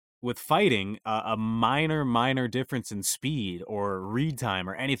that, with fighting, a minor difference in speed or read time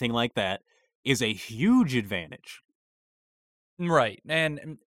or anything like that is a huge advantage. Right.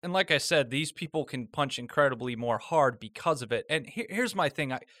 And like I said, these people can punch incredibly more hard because of it. And here's my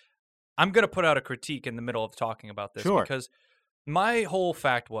thing. I'm going to put out a critique in the middle of talking about this Sure. because my whole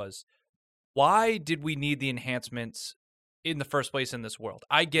fact was, why did we need the enhancements in the first place in this world?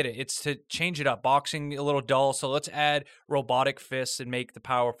 I get it. It's to change it up. Boxing a little dull, so let's add robotic fists and make the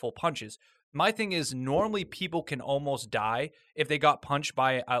powerful punches. My thing is, normally people can almost die if they got punched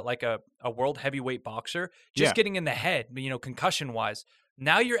by like a world heavyweight boxer, just Yeah. getting in the head, concussion wise.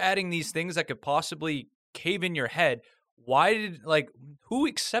 Now you're adding these things that could possibly cave in your head. Who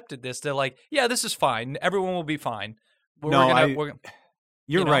accepted this? They're like, yeah, this is fine. Everyone will be fine.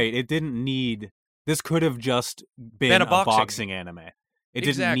 You're right. It didn't need. This could have just been Been a a boxing anime. It didn't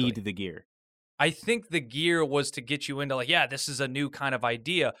Exactly. need the gear. I think the gear was to get you into like, yeah, this is a new kind of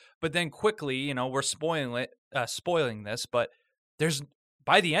idea. But then quickly, we're spoiling this. But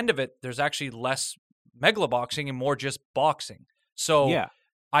by the end of it, there's actually less megaloboxing and more just boxing. So Yeah.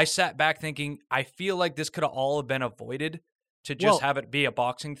 I sat back thinking, I feel like this could have all been avoided to just Well, have it be a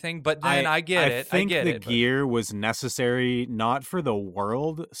boxing thing. But then I I get it. I think get the it. But gear was necessary not for the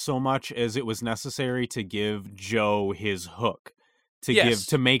world so much as it was necessary to give Joe his hook, yes.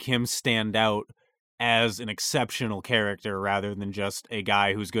 to make him stand out as an exceptional character rather than just a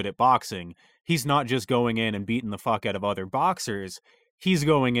guy who's good at boxing. He's not just going in and beating the fuck out of other boxers. He's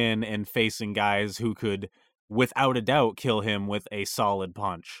going in and facing guys who could, without a doubt, kill him with a solid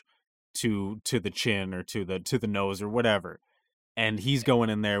punch to the chin or to the nose or whatever, and he's going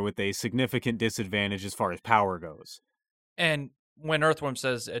in there with a significant disadvantage as far as power goes. And when Earthworm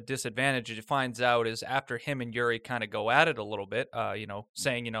says a disadvantage, it finds out is after him and Yuri kind of go at it a little bit,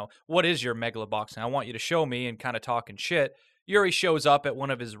 saying, what is your megaloboxing? I want you to show me, and kind of talking shit. Yuri shows up at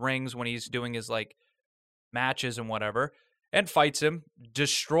one of his rings when he's doing his like matches and whatever, and fights him,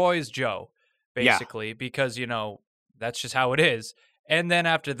 destroys Joe, basically, because, that's just how it is. And then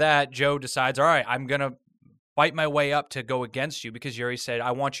after that, Joe decides, all right, I'm going to fight my way up to go against you because Yuri said,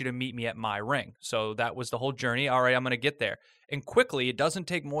 I want you to meet me at my ring. So that was the whole journey. All right, I'm going to get there. And quickly, it doesn't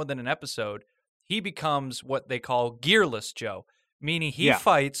take more than an episode, he becomes what they call Gearless Joe, meaning he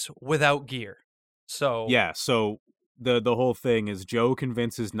fights without gear. So so the whole thing is Joe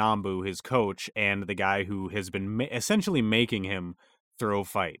convinces Nambu, his coach, and the guy who has been essentially making him throw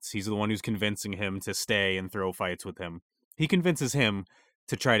fights. He's the one who's convincing him to stay and throw fights with him. He convinces him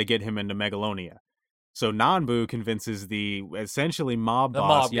to try to get him into Megalonia. So Nanbu convinces the essentially mob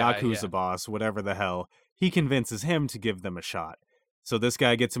boss, Yakuza boss, whatever the hell, he convinces him to give them a shot. So this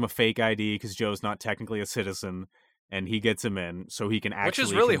guy gets him a fake ID because Joe's not technically a citizen, and he gets him in so he can actually Which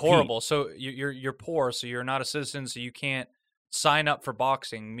is really compete. horrible. So you're poor, so you're not a citizen, so you can't sign up for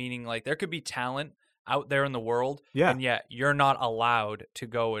boxing, meaning like there could be talent out there in the world, and yet you're not allowed to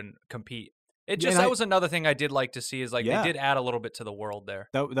go and compete. That was another thing I did like to see is like they did add a little bit to the world there.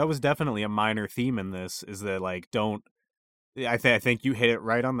 That was definitely a minor theme in this, is that like I think you hit it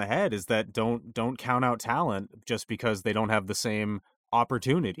right on the head, is that don't count out talent just because they don't have the same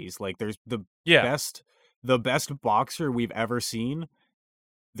opportunities. Like there's the best boxer we've ever seen.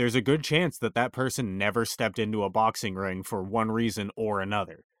 There's a good chance that person never stepped into a boxing ring for one reason or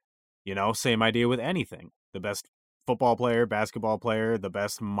another. Same idea with anything. The best football player, basketball player, the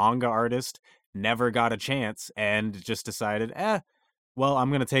best manga artist never got a chance and just decided, well, I'm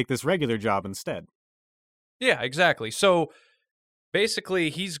going to take this regular job instead. Yeah, exactly. So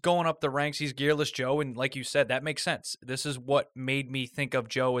basically, he's going up the ranks. He's Gearless Joe. And like you said, that makes sense. This is what made me think of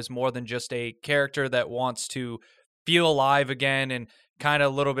Joe as more than just a character that wants to feel alive again, and kind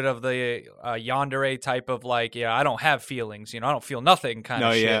of a little bit of the yandere type of like, I don't have feelings, I don't feel nothing kind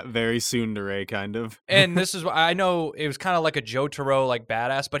of shit. Yeah, very tsundere kind of. And this is, I know it was kind of like a Jotaro, like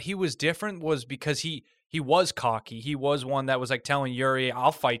badass, but he was different was because he was cocky. He was one that was like telling Yuri,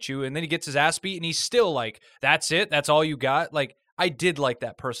 I'll fight you. And then he gets his ass beat and he's still like, that's it. That's all you got. Like, I did like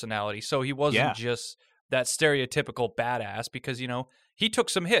that personality. So he wasn't just that stereotypical badass because, he took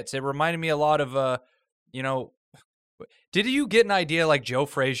some hits. It reminded me a lot of, did you get an idea like Joe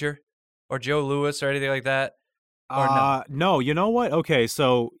Frazier or Joe Louis or anything like that? Or no? No, you know what? Okay,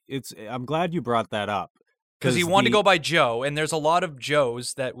 so I'm glad you brought that up. Because he wanted to go by Joe, and there's a lot of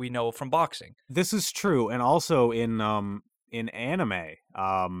Joes that we know from boxing. This is true, and also in anime.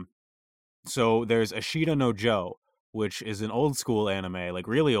 So there's Ashita no Joe, which is an old school anime, like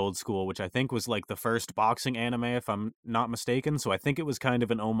really old school, which I think was like the first boxing anime, if I'm not mistaken. So I think it was kind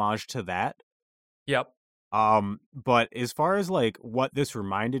of an homage to that. Yep. But as far as like what this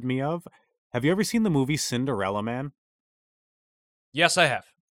reminded me of, have you ever seen the movie Cinderella Man? Yes, I have.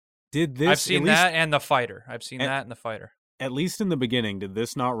 I've seen that and The Fighter. I've seen that and The Fighter. At least in the beginning, did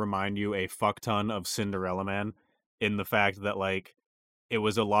this not remind you a fuck ton of Cinderella Man, in the fact that like it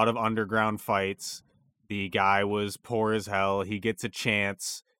was a lot of underground fights? The guy was poor as hell. He gets a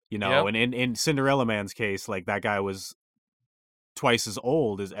chance, and in Cinderella Man's case, like that guy was twice as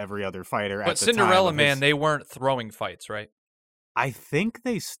old as every other fighter at the time. But Cinderella Man, they weren't throwing fights, right? I think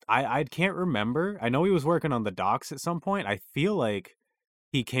I can't remember. I know he was working on the docks at some point. I feel like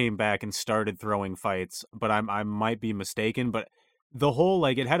he came back and started throwing fights, but I might be mistaken. But the whole,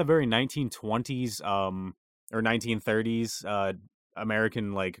 like, it had a very 1920s or 1930s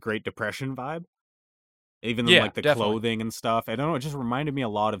American, like, Great Depression vibe. Even like the clothing and stuff. I don't know, it just reminded me a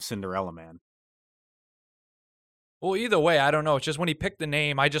lot of Cinderella Man. Well, either way, I don't know. It's just when he picked the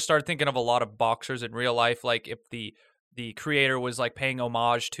name, I just started thinking of a lot of boxers in real life. Like if the creator was like paying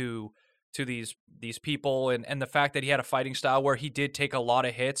homage to these people, and the fact that he had a fighting style where he did take a lot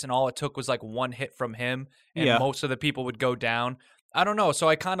of hits, and all it took was like one hit from him, and most of the people would go down. I don't know. So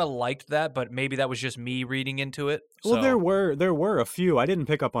I kind of liked that, but maybe that was just me reading into it. Well, So there were a few. I didn't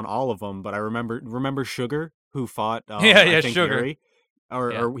pick up on all of them, but I remember Sugar, who fought yeah, I yeah, think sugar. Yuri, Yeah.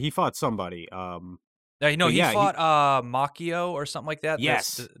 or he fought somebody. No, But he yeah, fought Makio or something like that.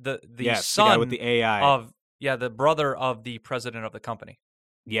 yes, The yes, the guy with son the AI. of the brother of the president of the company.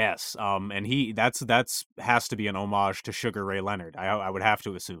 Yes, and that's has to be an homage to Sugar Ray Leonard. I would have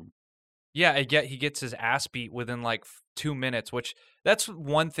to assume. Yeah, he gets his ass beat within like 2 minutes, which that's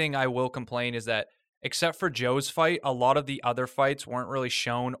one thing I will complain is that except for Joe's fight, a lot of the other fights weren't really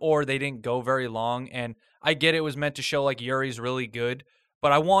shown or they didn't go very long. And I get it was meant to show like Yuri's really good,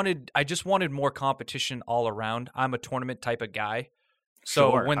 but I just wanted more competition all around. I'm a tournament type of guy.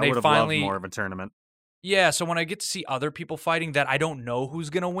 So Sure, when I they would have loved finally more of a tournament. Yeah, so when I get to see other people fighting that I don't know who's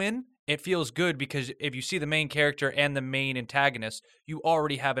going to win, it feels good because if you see the main character and the main antagonist, you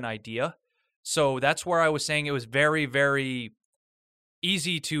already have an idea. So that's where I was saying it was very, very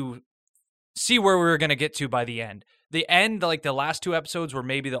easy to see where we were going to get to by the end. The end, like the last two episodes, were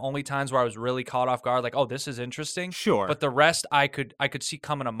maybe the only times where I was really caught off guard, like, oh, this is interesting. Sure, But the rest, I could see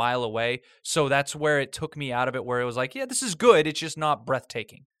coming a mile away. So that's where it took me out of it, where it was like, yeah, this is good. It's just not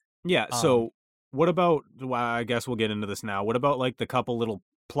breathtaking. yeah. So what about? Well, I guess we'll get into this now. What about like the couple little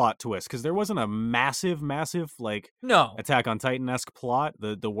plot twists? Because there wasn't a massive like No, Attack on Titan-esque plot.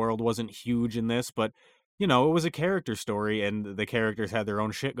 The world wasn't huge in this, but it was a character story, and the characters had their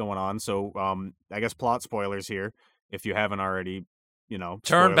own shit going on. So, I guess plot spoilers here, if you haven't already, turn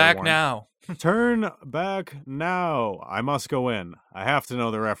spoiler back warned. now. Turn back now. I must go in. I have to know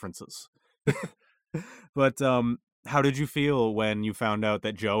the references. But how did you feel when you found out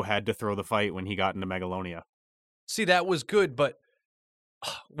that Joe had to throw the fight when he got into Megalonia? See, that was good, but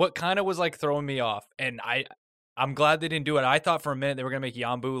what kind of was like throwing me off, and I'm glad they didn't do it. I thought for a minute they were gonna make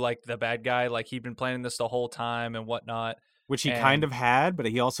Yambu like the bad guy, like he'd been planning this the whole time and whatnot. Which he kind And of had, but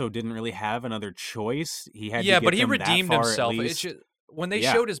he also didn't really have another choice. He had to yeah, get but he them that redeemed far at himself. It's least. just when they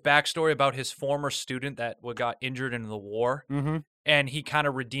Yeah. showed his backstory about his former student that got injured in the war, Mm-hmm. and he kind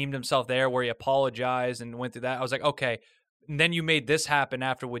of redeemed himself there, where he apologized and went through that. I was like, okay. And then you made this happen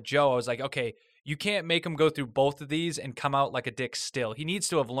after with Joe. I was like, okay, you can't make him go through both of these and come out like a dick still. He needs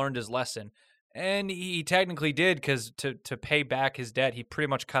to have learned his lesson. And he technically did, because to pay back his debt, he pretty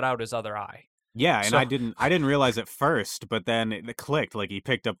much cut out his other eye. Yeah, and So I didn't realize it first, but then it clicked. Like he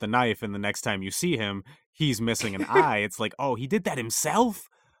picked up the knife, and the next time you see him, he's missing an eye. It's like, oh, he did that himself.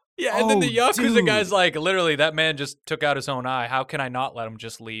 yeah, and then the Oh, Yakuza guy's dude. like, literally, that man just took out his own eye. How can I not let him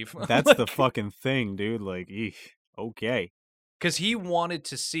just leave? That's the fucking thing, dude. Like, eesh. Okay. Because he wanted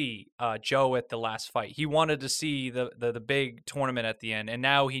to see Joe at the last fight. He wanted to see the big tournament at the end, and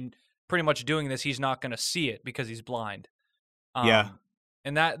now he pretty much doing this. He's not going to see it because he's blind. Yeah.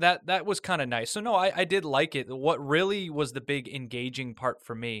 And that was kind of nice. So no, I did like it. What really was the big engaging part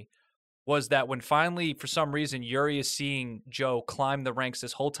for me was that when finally, for some reason, Yuri is seeing Joe climb the ranks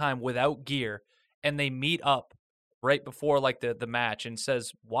this whole time without gear, and they meet up right before like the match and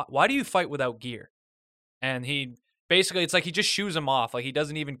says, why do you fight without gear? And he basically, it's like he just shoos him off. Like he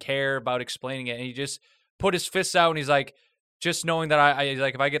doesn't even care about explaining it. And he just put his fists out and he's like, just knowing that I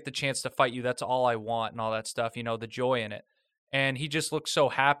like, if I get the chance to fight you, that's all I want and all that stuff, the joy in it. And he just looked so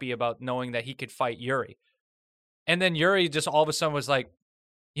happy about knowing that he could fight Yuri. And then Yuri just all of a sudden was like,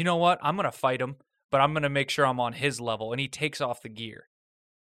 you know what? I'm going to fight him, but I'm going to make sure I'm on his level. And he takes off the gear.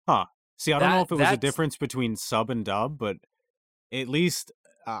 Huh. See, I don't know if it was a That's difference between sub and dub, but at least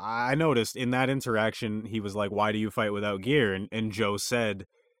I noticed in that interaction, he was like, "Why do you fight without gear?" And Joe said,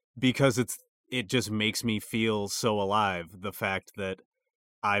 "Because it just makes me feel so alive. The fact that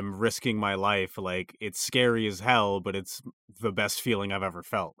I'm risking my life, like it's scary as hell, but it's the best feeling I've ever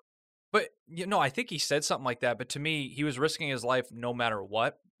felt." But I think he said something like that. But to me, he was risking his life no matter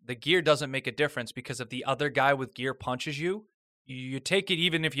what. The gear doesn't make a difference because if the other guy with gear punches you, you take it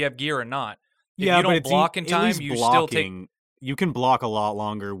even if you have gear or not. If Yeah, you but don't it's block in at time, least you still take. blocking. You can block a lot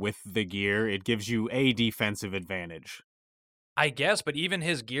longer with the gear. It gives you a defensive advantage. I guess, but even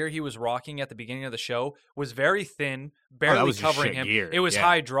his gear he was rocking at the beginning of the show was very thin, Oh, that barely was just covering shit him. gear. It was Yeah.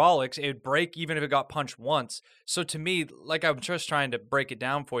 hydraulics. It would break even if it got punched once. So to me, like I'm just trying to break it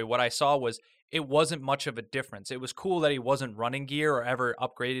down for you, what I saw was it wasn't much of a difference. It was cool that he wasn't running gear or ever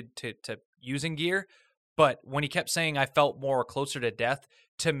upgraded to using gear. But when he kept saying I felt more closer to death,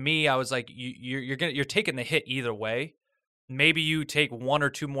 to me, I was like, you're taking the hit either way. Maybe you take one or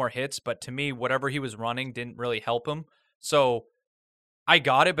two more hits, but to me, whatever he was running didn't really help him. So I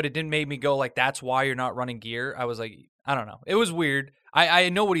got it, but it didn't make me go like, that's why you're not running gear. I was like, I don't know. It was weird. I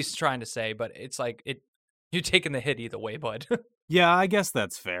know what he's trying to say, but it's like you're taking the hit either way, bud. Yeah, I guess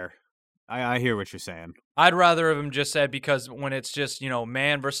that's fair. I hear what you're saying. I'd rather have him just said, because when it's just,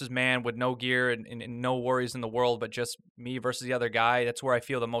 man versus man with no gear and no worries in the world, but just me versus the other guy, that's where I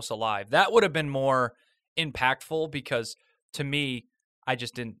feel the most alive. That would have been more impactful, because to me, I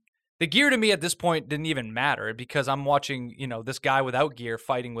just didn't. The gear to me at this point didn't even matter, because I'm watching, this guy without gear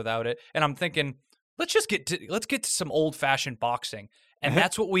fighting without it. And I'm thinking, let's get to some old fashioned boxing. And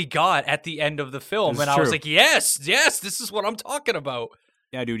that's what we got at the end of the film. And I was like, yes, this is what I'm talking about.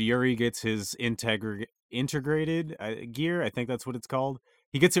 Yeah, dude, Yuri gets his integrated gear. I think that's what it's called.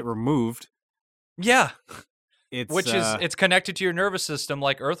 He gets it removed. Yeah. It's connected to your nervous system,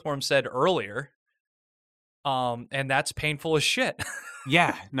 like Earthworm said earlier. And that's painful as shit.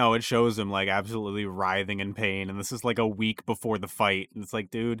 Yeah, no, it shows him like absolutely writhing in pain. And this is like a week before the fight. And it's like,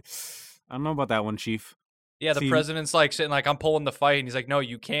 dude, I don't know about that one, Chief. Yeah, the president's like sitting like, I'm pulling the fight. And he's like, no,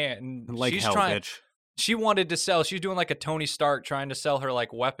 you can't. And like, she's hell, bitch. She wanted to sell. She's doing like a Tony Stark, trying to sell her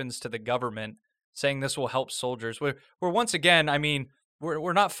like weapons to the government, saying this will help soldiers. We're once again, I mean,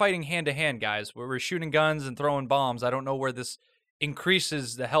 we're not fighting hand to hand, guys. We're shooting guns and throwing bombs. I don't know where this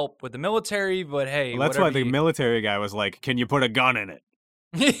increases the help with the military, but hey, well, that's why the military guy was like, "Can you put a gun in it?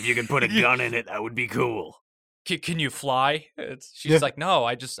 If you can put a gun in it, that would be cool." Can you fly? She's like, no,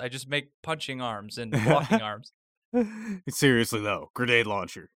 I just make punching arms and blocking arms. Seriously though, grenade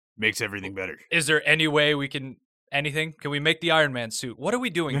launcher makes everything better. Is there any way we can anything? Can we make the Iron Man suit? What are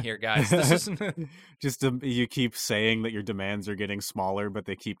we doing here, guys? This isn't just you keep saying that your demands are getting smaller, but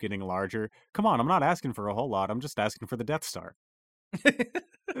they keep getting larger. Come on, I'm not asking for a whole lot. I'm just asking for the Death Star.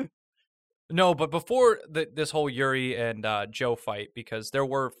 No, but before this whole Yuri and Joe fight, because there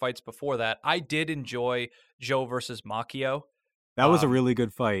were fights before that, I did enjoy Joe versus Makio. That was a really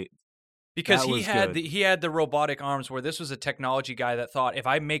good fight. Because he had the robotic arms, where this was a technology guy that thought, if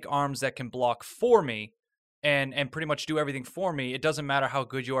I make arms that can block for me and pretty much do everything for me, it doesn't matter how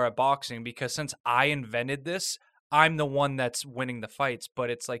good you are at boxing, because since I invented this, I'm the one that's winning the fights. But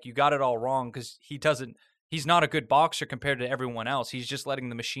it's like, you got it all wrong, because he's not a good boxer compared to everyone else. He's just letting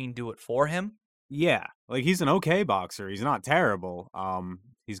the machine do it for him. Yeah, like he's an okay boxer. He's not terrible.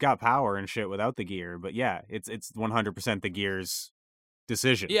 He's got power and shit without the gear. But yeah, it's 100% the gear's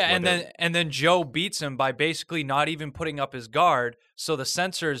decision. Yeah, and then Joe beats him by basically not even putting up his guard, so the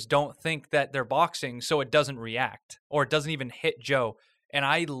sensors don't think that they're boxing, so it doesn't react, or it doesn't even hit Joe. And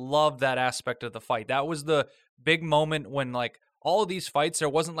I love that aspect of the fight. That was the big moment when, like, all of these fights, there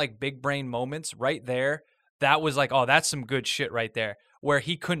wasn't like big brain moments right there. That was like, oh, that's some good shit right there, where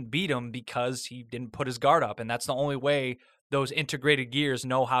he couldn't beat him because he didn't put his guard up. And that's the only way those integrated gears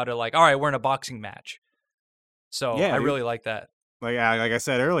know how to, like, all right, we're in a boxing match. So yeah, I really like that. Like I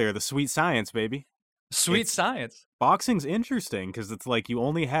said earlier, the sweet science, baby. Sweet science. Boxing's interesting because it's like you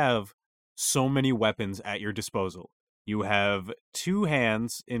only have so many weapons at your disposal. You have two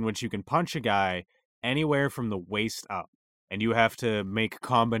hands in which you can punch a guy anywhere from the waist up. And you have to make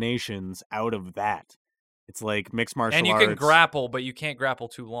combinations out of that. It's like mixed martial arts. And you can grapple, but you can't grapple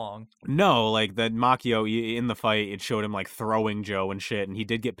too long. No, like the Makio in the fight, it showed him like throwing Joe and shit, and he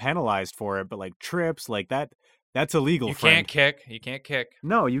did get penalized for it, but like trips, like that's illegal. You can't kick. You can't kick.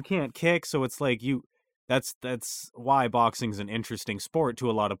 No, you can't kick, so it's like that's why boxing's an interesting sport to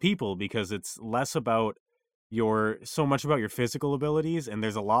a lot of people, because it's less about so much about your physical abilities, and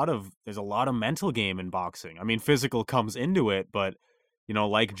there's a lot of mental game in boxing. I mean, physical comes into it, but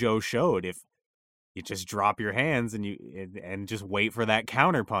like Joe showed, if you just drop your hands and just wait for that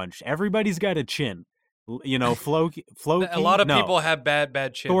counter punch. Everybody's got a chin. Floki. A lot of people have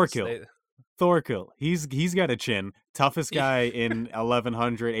bad chins. Thorkill. He's got a chin. Toughest guy in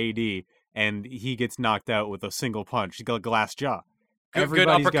 1100 AD, and he gets knocked out with a single punch. He's got a glass jaw. Good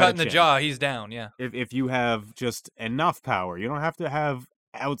uppercut in the jaw. He's down. Yeah. If you have just enough power, you don't have to have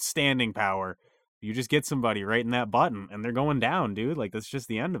outstanding power. You just get somebody right in that button, and they're going down, dude. Like, that's just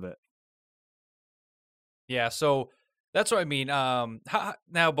the end of it. Yeah, so that's what I mean.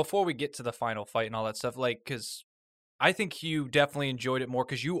 Now, before we get to the final fight and all that stuff, like, because I think you definitely enjoyed it more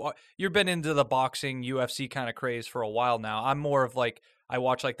because you've been into the boxing UFC kind of craze for a while now. I'm more of like, I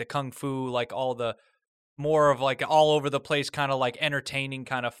watch like the kung fu, like all the more of like all over the place kind of like entertaining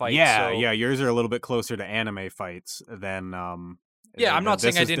kind of fights. Yeah, yeah. Yours are a little bit closer to anime fights than Yeah, I'm not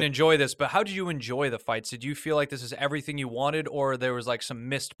saying I didn't enjoy this, but how did you enjoy the fights? Did you feel like this is everything you wanted, or there was like some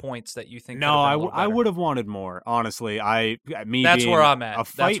missed points that you think? No, I would have wanted more. Honestly, That's being where I'm at. A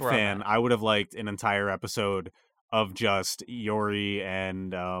fight fan, I would have liked an entire episode of just Yuri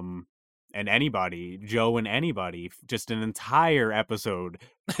and anybody, Joe and anybody, just an entire episode,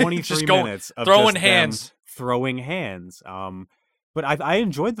 23 minutes of throwing just hands, them throwing hands. But I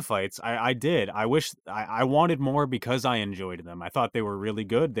enjoyed the fights. I did. I wish I wanted more because I enjoyed them. I thought they were really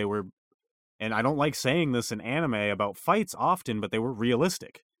good. They were And I don't like saying this in anime about fights often, but they were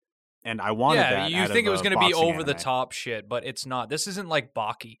realistic. And I wanted Yeah, that you out think of it was a going to be boxing over the anime. top shit, but it's not. This isn't like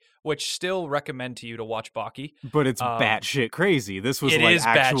Baki, which still recommend to you to watch Baki. But it's Um, batshit crazy. This was it like is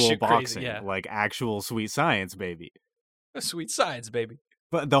actual batshit crazy. boxing, Yeah, like actual sweet science, baby. sweet science, baby.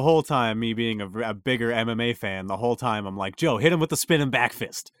 But the whole time, me being a bigger MMA fan, the whole time I'm like, Joe, hit him with the spinning back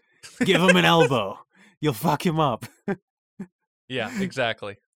fist. Give him an elbow. You'll fuck him up. Yeah,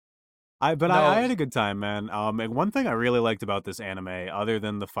 exactly. I No, had a good time, man. And one thing I really liked about this anime, other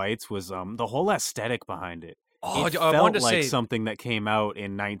than the fights, was the whole aesthetic behind it. oh, It I felt wanted to like say, something that came out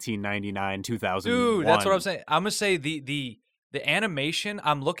in 1999, dude, that's what I'm 2001. saying. I'm gonna say the animation.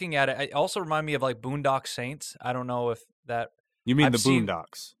 I'm looking at it. It also remind me of like Boondock Saints. I don't know if that You mean I've the seen.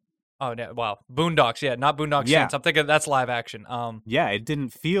 Boondocks? Oh, no, wow, Boondocks. Yeah, not Boondock Yeah, Saints. I'm thinking that's live action. yeah. It didn't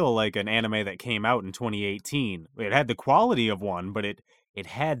feel like an anime that came out in 2018. It had the quality of one, but it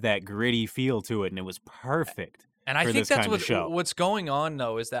had that gritty feel to it, and it was perfect And I for think this that's kind of show. what's going on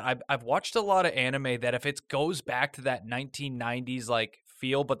though is that I've watched a lot of anime that if it goes back to that 1990s like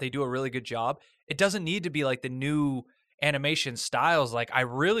feel, but they do a really good job, it doesn't need to be like the new animation styles. Like I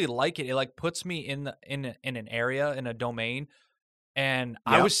really like it. It like puts me in an area in a domain, and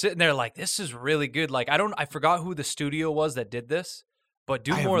I Yep. was sitting there like this is really good. Like I forgot who the studio was that did this, but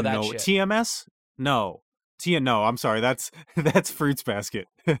do I have more of that no shit. TMS. No, no. I'm sorry. That's Fruits Basket.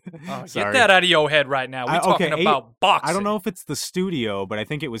 Oh, get Sorry. that out of your head right now. We're talking about boxing. I don't know if it's the studio, but I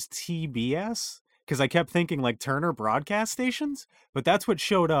think it was TBS because I kept thinking like Turner Broadcast Stations, but that's what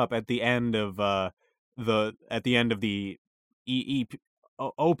showed up at the end of the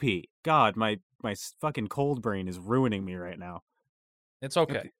OP. God, my fucking cold brain is ruining me right now. It's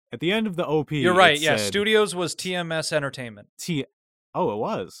okay. At the end of the OP, You're right. it Yeah, said Studios was TMS Entertainment. Oh, it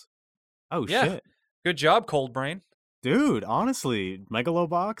was. Oh Yeah. shit. Good job, Cold Brain. Dude, honestly,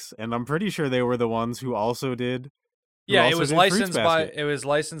 Megalobox, and I'm pretty sure they were the ones who also did. Yeah, it also was did Fruits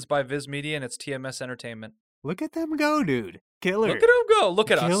licensed by Viz Media and it's TMS Entertainment. Look at them go, dude! Killer. Look at him go.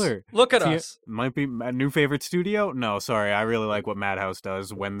 Look at Killer. us. Look at us. Might be my new favorite studio. No, sorry, I really like what Madhouse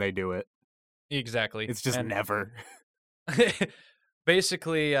does when they do it. Exactly. It's just And never.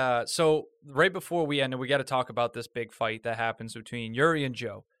 basically, so right before we end, we got to talk about this big fight that happens between Yuri and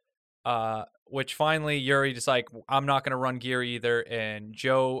Joe. Which finally Yuri just like, I'm not going to run gear either. And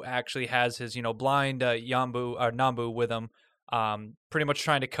Joe actually has his, blind Nambu with him, pretty much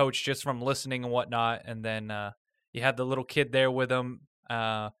trying to coach just from listening and whatnot. And then you had the little kid there with him.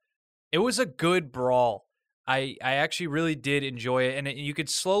 It was a good brawl. I actually really did enjoy it. And you could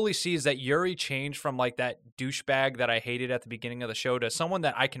slowly see is that Yuri changed from like that douchebag that I hated at the beginning of the show to someone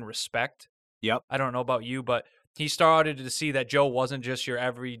that I can respect. Yep. I don't know about you, but he started to see that Joe wasn't just your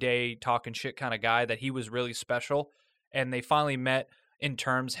everyday talking shit kind of guy, that he was really special. And they finally met in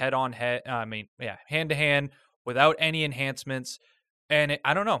terms hand to hand without any enhancements. And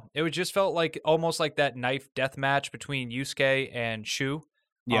I don't know. It just felt like almost like that knife death match between Yusuke and Shu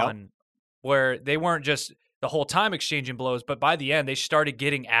Yep. where they weren't just the whole time exchanging blows, but by the end they started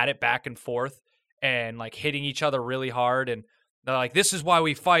getting at it back and forth and like hitting each other really hard. And they're like, this is why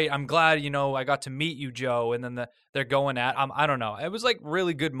we fight. I'm glad, I got to meet you, Joe. And then they're going at, I don't know. It was like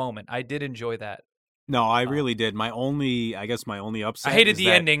really good moment. I did enjoy that. No, I really did. I guess my only upset. I hated is the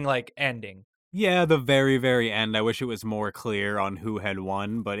that, ending. Yeah, the very, very end. I wish it was more clear on who had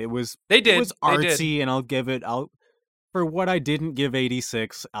won, but it was. They did. It was They did. artsy, and for what I didn't give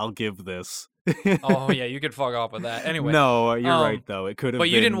 86, I'll give this. Oh yeah, you could fuck off with that. Anyway, No, you're right though. It could have. but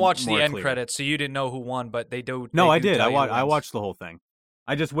you didn't watch the more end clear. credits, so you didn't know who won. But they do. No, they I do did. tell you who I wins. watched the whole thing.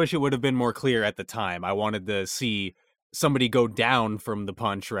 I just wish it would have been more clear at the time. I wanted to see somebody go down from the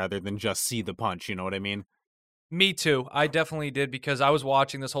punch rather than just see the punch. You know what I mean? Me too. I definitely did because I was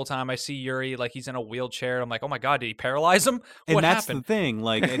watching this whole time. I see Yuri like he's in a wheelchair. I'm like, oh my god, did he paralyze him? And What that's happened? the thing.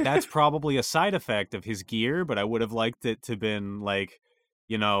 Like that's probably a side effect of his gear, but I would have liked it to been like,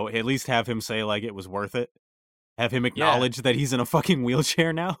 at least have him say like it was worth it. Have him acknowledge that he's in a fucking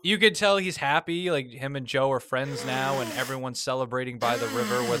wheelchair now. You could tell he's happy. Like him and Joe are friends now, and everyone's celebrating by the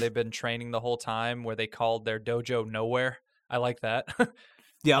river where they've been training the whole time. Where they called their dojo Nowhere. I like that.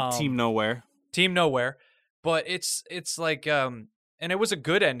 Yeah, Team Nowhere. Team Nowhere. But it's like and it was a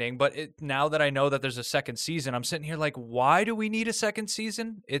good ending, but now that I know that there's a second season, I'm sitting here like, why do we need a second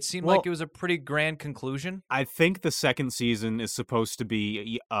season? It seemed like it was a pretty grand conclusion. I think the second season is supposed to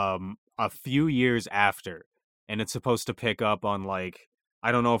be a few years after, and it's supposed to pick up on like,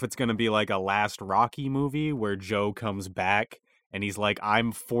 I don't know if it's going to be like a last Rocky movie where Joe comes back and he's like,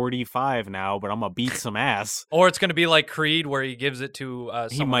 I'm 45 now, but I'm gonna beat some ass. Or it's going to be like Creed, where he gives it to someone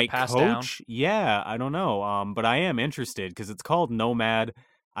He might passed coach. down. Yeah, I don't know. But I am interested because it's called Nomad.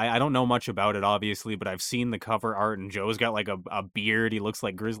 I don't know much about it, obviously, but I've seen the cover art, and Joe's got like a beard. He looks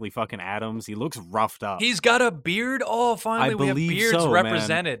like Grizzly fucking Adams. He looks roughed up. He's got a beard. Oh, I finally we have believe beards so, man.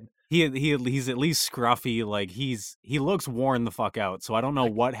 represented. He's at least scruffy. Like he looks worn the fuck out. So I don't know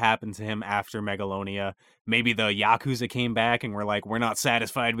what happened to him after Megalonia. Maybe the Yakuza came back and were like, we're not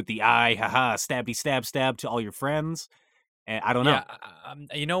satisfied with the eye. Haha, stabby stab stab to all your friends. And I don't know.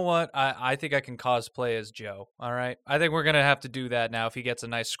 Yeah, you know what? I think I can cosplay as Joe. All right, I think we're gonna have to do that now if he gets a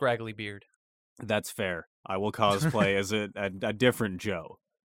nice scraggly beard. That's fair. I will cosplay as a different Joe.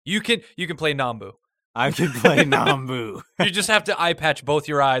 You can play Nambu. I can play Nambu. You just have to eye patch both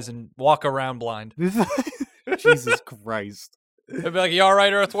your eyes and walk around blind. Jesus Christ. They'll be like, "You all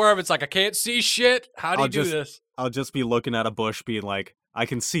right, Earthworm?" It's like, I can't see shit. How do you do this? I'll just be looking at a bush being like, I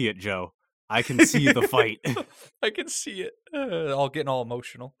can see it, Joe. I can see the fight. I can see it. All getting all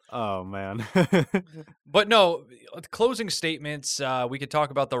emotional. Oh, man. But no, closing statements. We could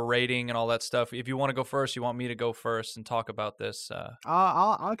talk about the rating and all that stuff. If you want to go first, you want me to go first and talk about this?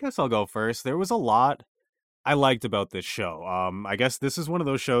 I guess I'll go first. There was a lot I liked about this show. I guess this is one of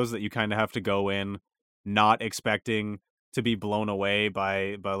those shows that you kind of have to go in not expecting to be blown away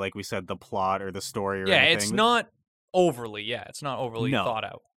by like we said, the plot or the story or anything. It's not overly No. thought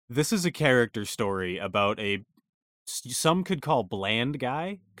out. This is a character story about some could call bland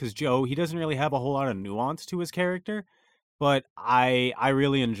guy, because Joe, he doesn't really have a whole lot of nuance to his character, but I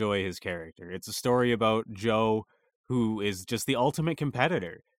really enjoy his character. It's a story about Joe, who is just the ultimate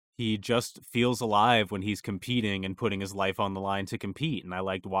competitor. He just feels alive when he's competing and putting his life on the line to compete, and I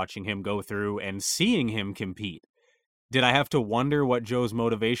liked watching him go through and seeing him compete. Did I have to wonder what Joe's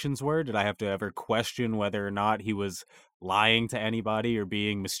motivations were? Did I have to ever question whether or not he was lying to anybody or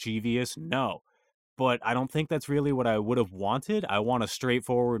being mischievous? No. But I don't think that's really what I would have wanted. I want a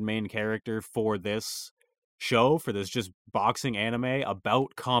straightforward main character for this show, for this just boxing anime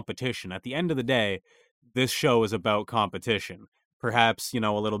about competition. At the end of the day, this show is about competition. Perhaps, a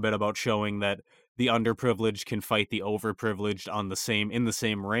little bit about showing that the underprivileged can fight the overprivileged in the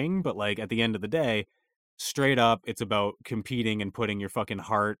same ring, but like at the end of the day, straight up, it's about competing and putting your fucking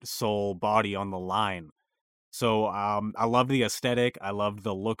heart, soul, body on the line. So I love the aesthetic. I loved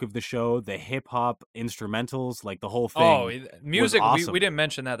the look of the show, the hip hop instrumentals, like the whole thing. Oh, music! Awesome. We didn't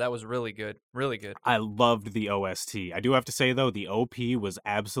mention that. That was really good. Really good. I loved the OST. I do have to say though, the OP was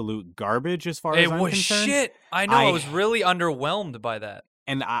absolute garbage as far as I'm concerned. It was shit. I know. I was really underwhelmed by that.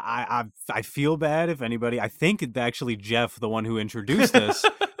 And I feel bad if anybody. I think it's actually Jeff, the one who introduced us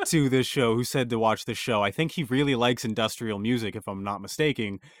to this show, who said to watch this show. I think he really likes industrial music, if I'm not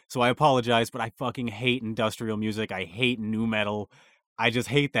mistaken. So I apologize, but I fucking hate industrial music. I hate nu metal. I just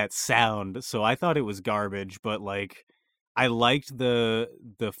hate that sound. So I thought it was garbage. But like, I liked the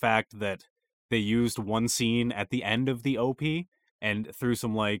fact that they used one scene at the end of the OP and threw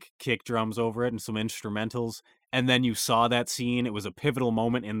some like kick drums over it and some instrumentals. And then you saw that scene. It was a pivotal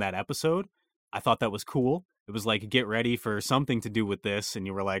moment in that episode. I thought that was cool. It was like, get ready for something to do with this. And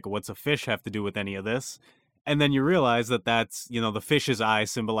you were like, what's a fish have to do with any of this? And then you realize that that's, the fish's eye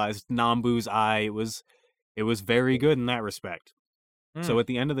symbolized Nambu's eye. It was very good in that respect. So at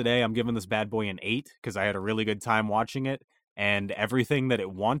the end of the day, I'm giving this bad boy an 8 because I had a really good time watching it. And everything that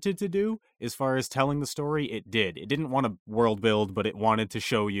it wanted to do as far as telling the story, it did. It didn't want to world build, but it wanted to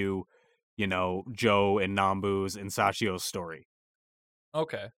show you, Joe and Nambu's and Sachio's story.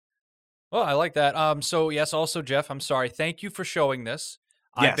 Okay. Well, I like that. So yes, also Jeff, I'm sorry. Thank you for showing this.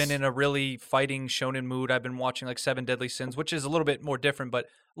 Yes. I've been in a really fighting shonen mood. I've been watching like Seven Deadly Sins, which is a little bit more different, but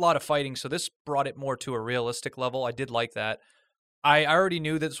a lot of fighting. So this brought it more to a realistic level. I did like that. I already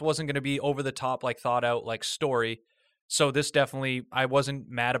knew this wasn't going to be over the top, like thought out, like story. So this definitely, I wasn't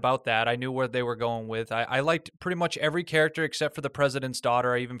mad about that. I knew where they were going with. I liked pretty much every character except for the president's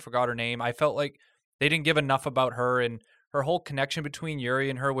daughter. I even forgot her name. I felt like they didn't give enough about her, and her whole connection between Yuri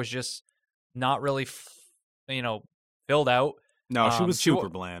and her was just not really, filled out. No, she was super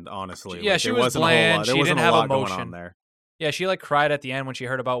bland, honestly. Yeah, she was bland. She didn't have emotion going on there. Yeah, she like cried at the end when she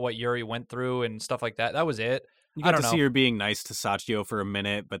heard about what Yuri went through and stuff like that. That was it. You got to see her being nice to Sachio for a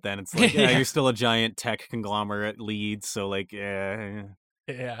minute, but then it's like, you're still a giant tech conglomerate lead, so like, yeah.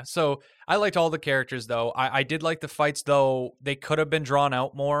 Yeah, so I liked all the characters, though. I did like the fights, though. They could have been drawn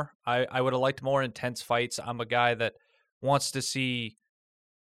out more. I would have liked more intense fights. I'm a guy that wants to see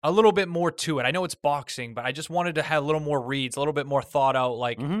a little bit more to it. I know it's boxing, but I just wanted to have a little more reads, a little bit more thought out,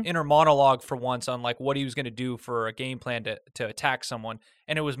 like inner monologue for once on like what he was going to do for a game plan to attack someone.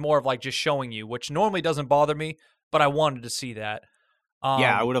 And it was more of like just showing you, which normally doesn't bother me, but I wanted to see that.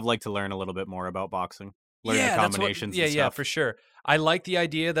 I would have liked to learn a little bit more about boxing. Learn the combinations and stuff. Yeah, for sure. I like the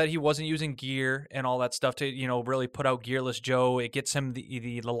idea that he wasn't using gear and all that stuff to, really put out Gearless Joe. It gets him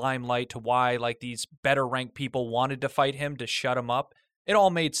the limelight to why like these better ranked people wanted to fight him to shut him up. It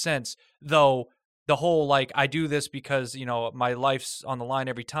all made sense, though. The whole like I do this because my life's on the line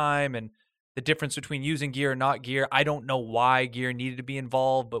every time, and the difference between using gear and not gear. I don't know why gear needed to be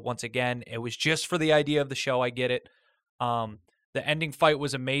involved, but once again, it was just for the idea of the show. I get it. The ending fight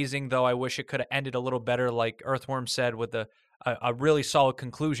was amazing, though I wish it could have ended a little better, like Earthworm said, with a really solid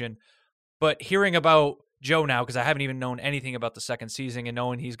conclusion. But hearing about Joe now, because I haven't even known anything about the second season, and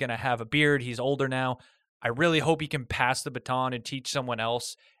knowing he's going to have a beard, he's older now, I really hope he can pass the baton and teach someone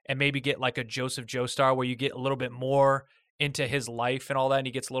else, and maybe get like a Joseph Joestar where you get a little bit more into his life and all that, and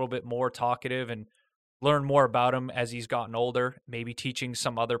he gets a little bit more talkative and learn more about him as he's gotten older, maybe teaching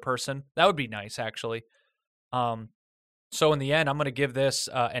some other person. That would be nice, actually. So in the end, I'm going to give this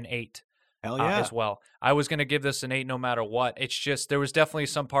an 8. Hell yeah. As well. I was going to give this an 8 no matter what. It's just, there was definitely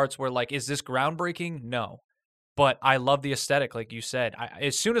some parts where like, is this groundbreaking? No. But I love the aesthetic, like you said.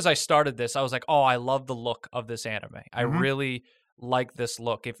 As soon as I started this, I was like, oh, I love the look of this anime. I really like this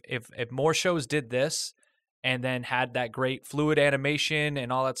look. If more shows did this and then had that great fluid animation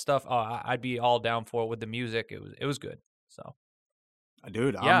and all that stuff, I'd be all down for it with the music. It was good. So,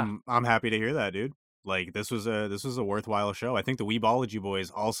 dude, yeah. I'm happy to hear that, dude. Like this was a worthwhile show. I think the Weebology boys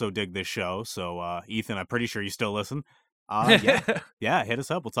also dig this show. So Ethan, I'm pretty sure you still listen. Yeah, hit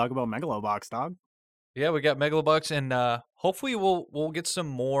us up. We'll talk about Megalobox, dog. Yeah, we got Megalobox, and hopefully we'll get some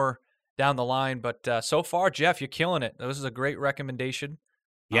more down the line. But so far, Jeff, you're killing it. This is a great recommendation.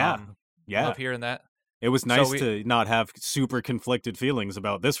 Yeah. Love hearing that. It was nice to not have super conflicted feelings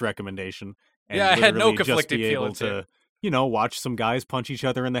about this recommendation. And I had no conflicted just be able feelings to, watch some guys punch each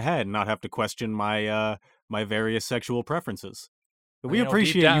other in the head and not have to question my my various sexual preferences. We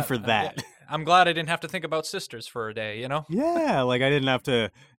appreciate you for that. I'm glad I didn't have to think about sisters for a day, Yeah, like I didn't have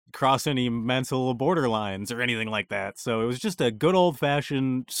to cross any mental borderlines or anything like that. So it was just a good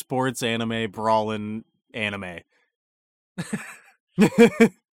old-fashioned sports anime brawling anime.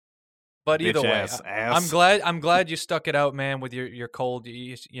 But either way, ass. I'm glad you stuck it out, man, with your cold. I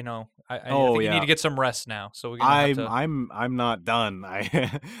think you need to get some rest now. So I'm not done.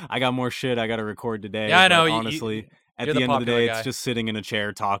 I got more shit I got to record today. Yeah, I know. Honestly, at the end of the day, it's just sitting in a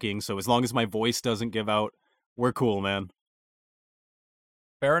chair talking. So as long as my voice doesn't give out, we're cool, man.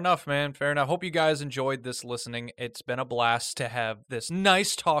 Fair enough, man. Fair enough. Hope you guys enjoyed this listening. It's been a blast to have this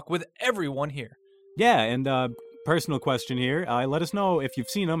nice talk with everyone here. Yeah, and personal question here. Let us know if you've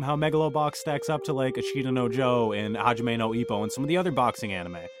seen them, how Megalobox stacks up to like Ashita no Joe and Hajime no Ippo and some of the other boxing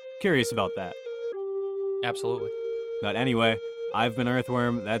anime. Curious about that. Absolutely. But anyway, I've been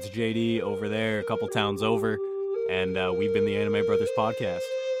Earthworm. That's JD over there, a couple towns over. And we've been the Anime Brothers Podcast.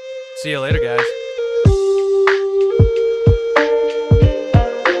 See you later, guys.